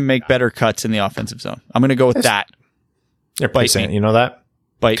want to see him make better cuts in the offensive zone. I'm going to go with that. You're decent. You know that?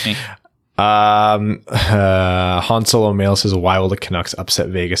 Bite me. Han Solo Mail says, why will the Canucks upset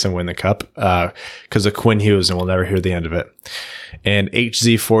Vegas and win the cup? Because of Quinn Hughes, and we'll never hear the end of it. And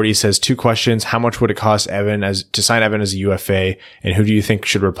HZ40 says, 2 questions. How much would it cost to sign Evan as a UFA? And who do you think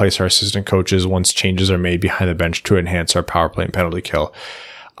should replace our assistant coaches once changes are made behind the bench to enhance our power play and penalty kill?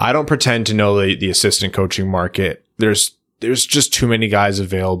 I don't pretend to know the assistant coaching market. There's just too many guys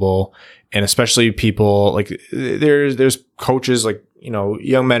available. And especially people like there's coaches like,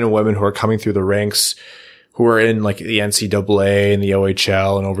 young men and women who are coming through the ranks who are in like the NCAA and the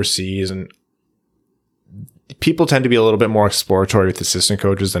OHL and overseas. And people tend to be a little bit more exploratory with assistant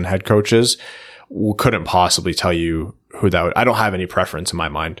coaches than head coaches. We couldn't possibly tell you who that would. I don't have any preference in my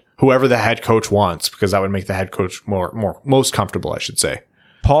mind. Whoever the head coach wants, because that would make the head coach most comfortable, I should say.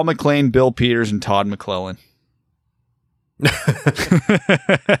 Paul McLean, Bill Peters, and Todd McClellan.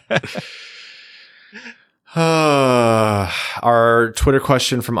 Our Twitter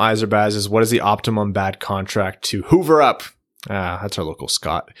question from Iserbaz is, what is the optimum bad contract to hoover up? That's our local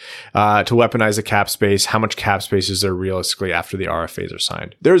Scott. To weaponize the cap space. How much cap space is there realistically after the RFAs are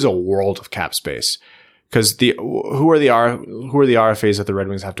signed? There's a world of cap space. Because who are the RFAs that the Red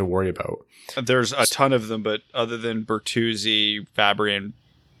Wings have to worry about? There's a ton of them, but other than Bertuzzi, Fabry, and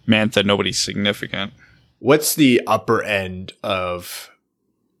Mantha, nobody's significant. What's the upper end of,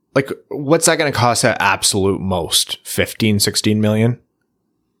 like, what's that going to cost at absolute most? 15, 16 million?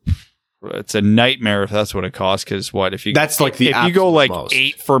 It's a nightmare if that's what it costs. Because if you go like most.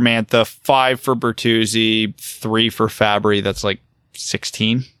 8 for Mantha, 5 for Bertuzzi, 3 for Fabry, that's like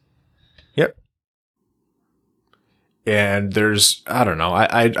 16. Yep. And there's, I don't know.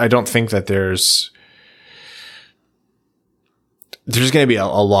 I don't think that there's going to be a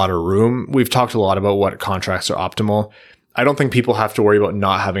lot of room. We've talked a lot about what contracts are optimal. I don't think people have to worry about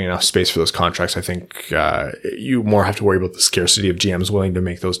not having enough space for those contracts. I think you more have to worry about the scarcity of GMs willing to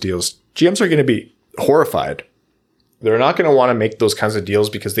make those deals. GMs are going to be horrified. They're not going to want to make those kinds of deals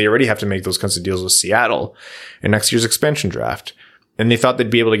because they already have to make those kinds of deals with Seattle in next year's expansion draft. And they thought they'd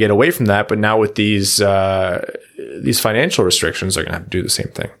be able to get away from that, but now with these financial restrictions, they're going to have to do the same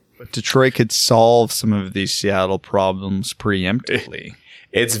thing. But Detroit could solve some of these Seattle problems preemptively.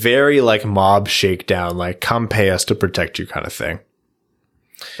 It's very like mob shakedown, like come pay us to protect you kind of thing.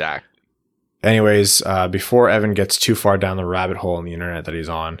 Exactly. Anyways, before Evan gets too far down the rabbit hole on the internet that he's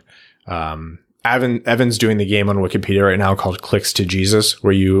on, Evan's doing the game on Wikipedia right now called Clicks to Jesus,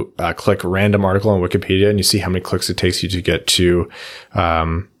 where you click a random article on Wikipedia and you see how many clicks it takes you to get to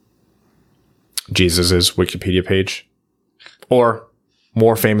Jesus's Wikipedia page. Or,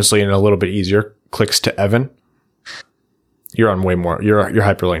 more famously and a little bit easier, clicks to Evan. You're on way more. You're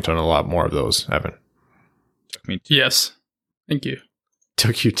hyperlinked on a lot more of those, Evan. Yes. Thank you.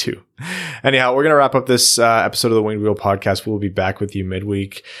 Took you too. Anyhow, we're going to wrap up this episode of the Winged Wheel podcast. We'll be back with you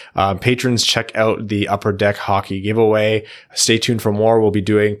midweek. Patrons, check out the Upper Deck Hockey giveaway. Stay tuned for more. We'll be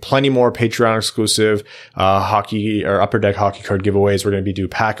doing plenty more Patreon exclusive hockey or Upper Deck hockey card giveaways. We're going to be doing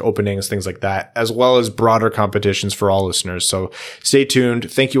pack openings, things like that, as well as broader competitions for all listeners. So stay tuned.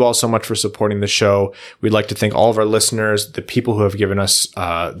 Thank you all so much for supporting the show. We'd like to thank all of our listeners, the people who have given us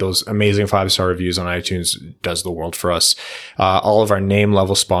those amazing 5-star reviews on iTunes. Does the world for us. All of our name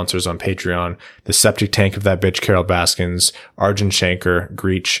level sponsors on Patreon, the septic tank of that bitch Carol Baskins, Arjun Shanker,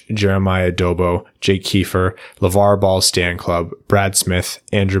 Greach, Jeremiah Dobo, Jake Kiefer, LeVar Ball Stan Club, Brad Smith,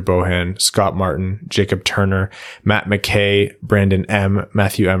 Andrew Bohan, Scott Martin, Jacob Turner, Matt McKay, Brandon M,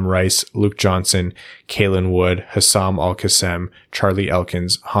 Matthew M Rice, Luke Johnson, Kalen Wood, Hassam Al-Qassem, Charlie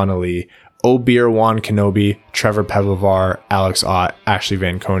Elkins, Hana Lee, Obeer Juan Kenobi, Trevor Pavlovar, Alex Ott, Ashley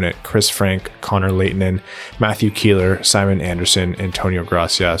Van Conant, Chris Frank, Connor Leightonen, Matthew Keeler, Simon Anderson, Antonio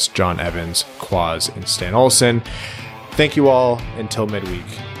Gracias, John Evans, Quaz, and Stan Olsen. Thank you all. Until midweek.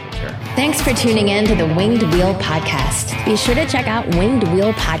 Take care. Thanks for tuning in to the Winged Wheel Podcast. Be sure to check out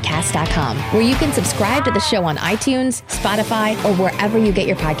wingedwheelpodcast.com, where you can subscribe to the show on iTunes, Spotify, or wherever you get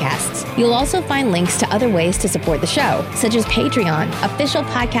your podcasts. You'll also find links to other ways to support the show, such as Patreon, official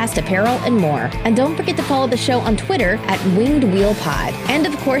podcast apparel, and more. And don't forget to follow the show on Twitter at Winged Wheel Pod. And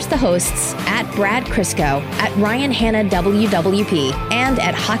of course, the hosts at Brad Crisco, at Ryan Hanna WWP, and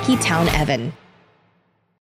at Hockey Town Evan.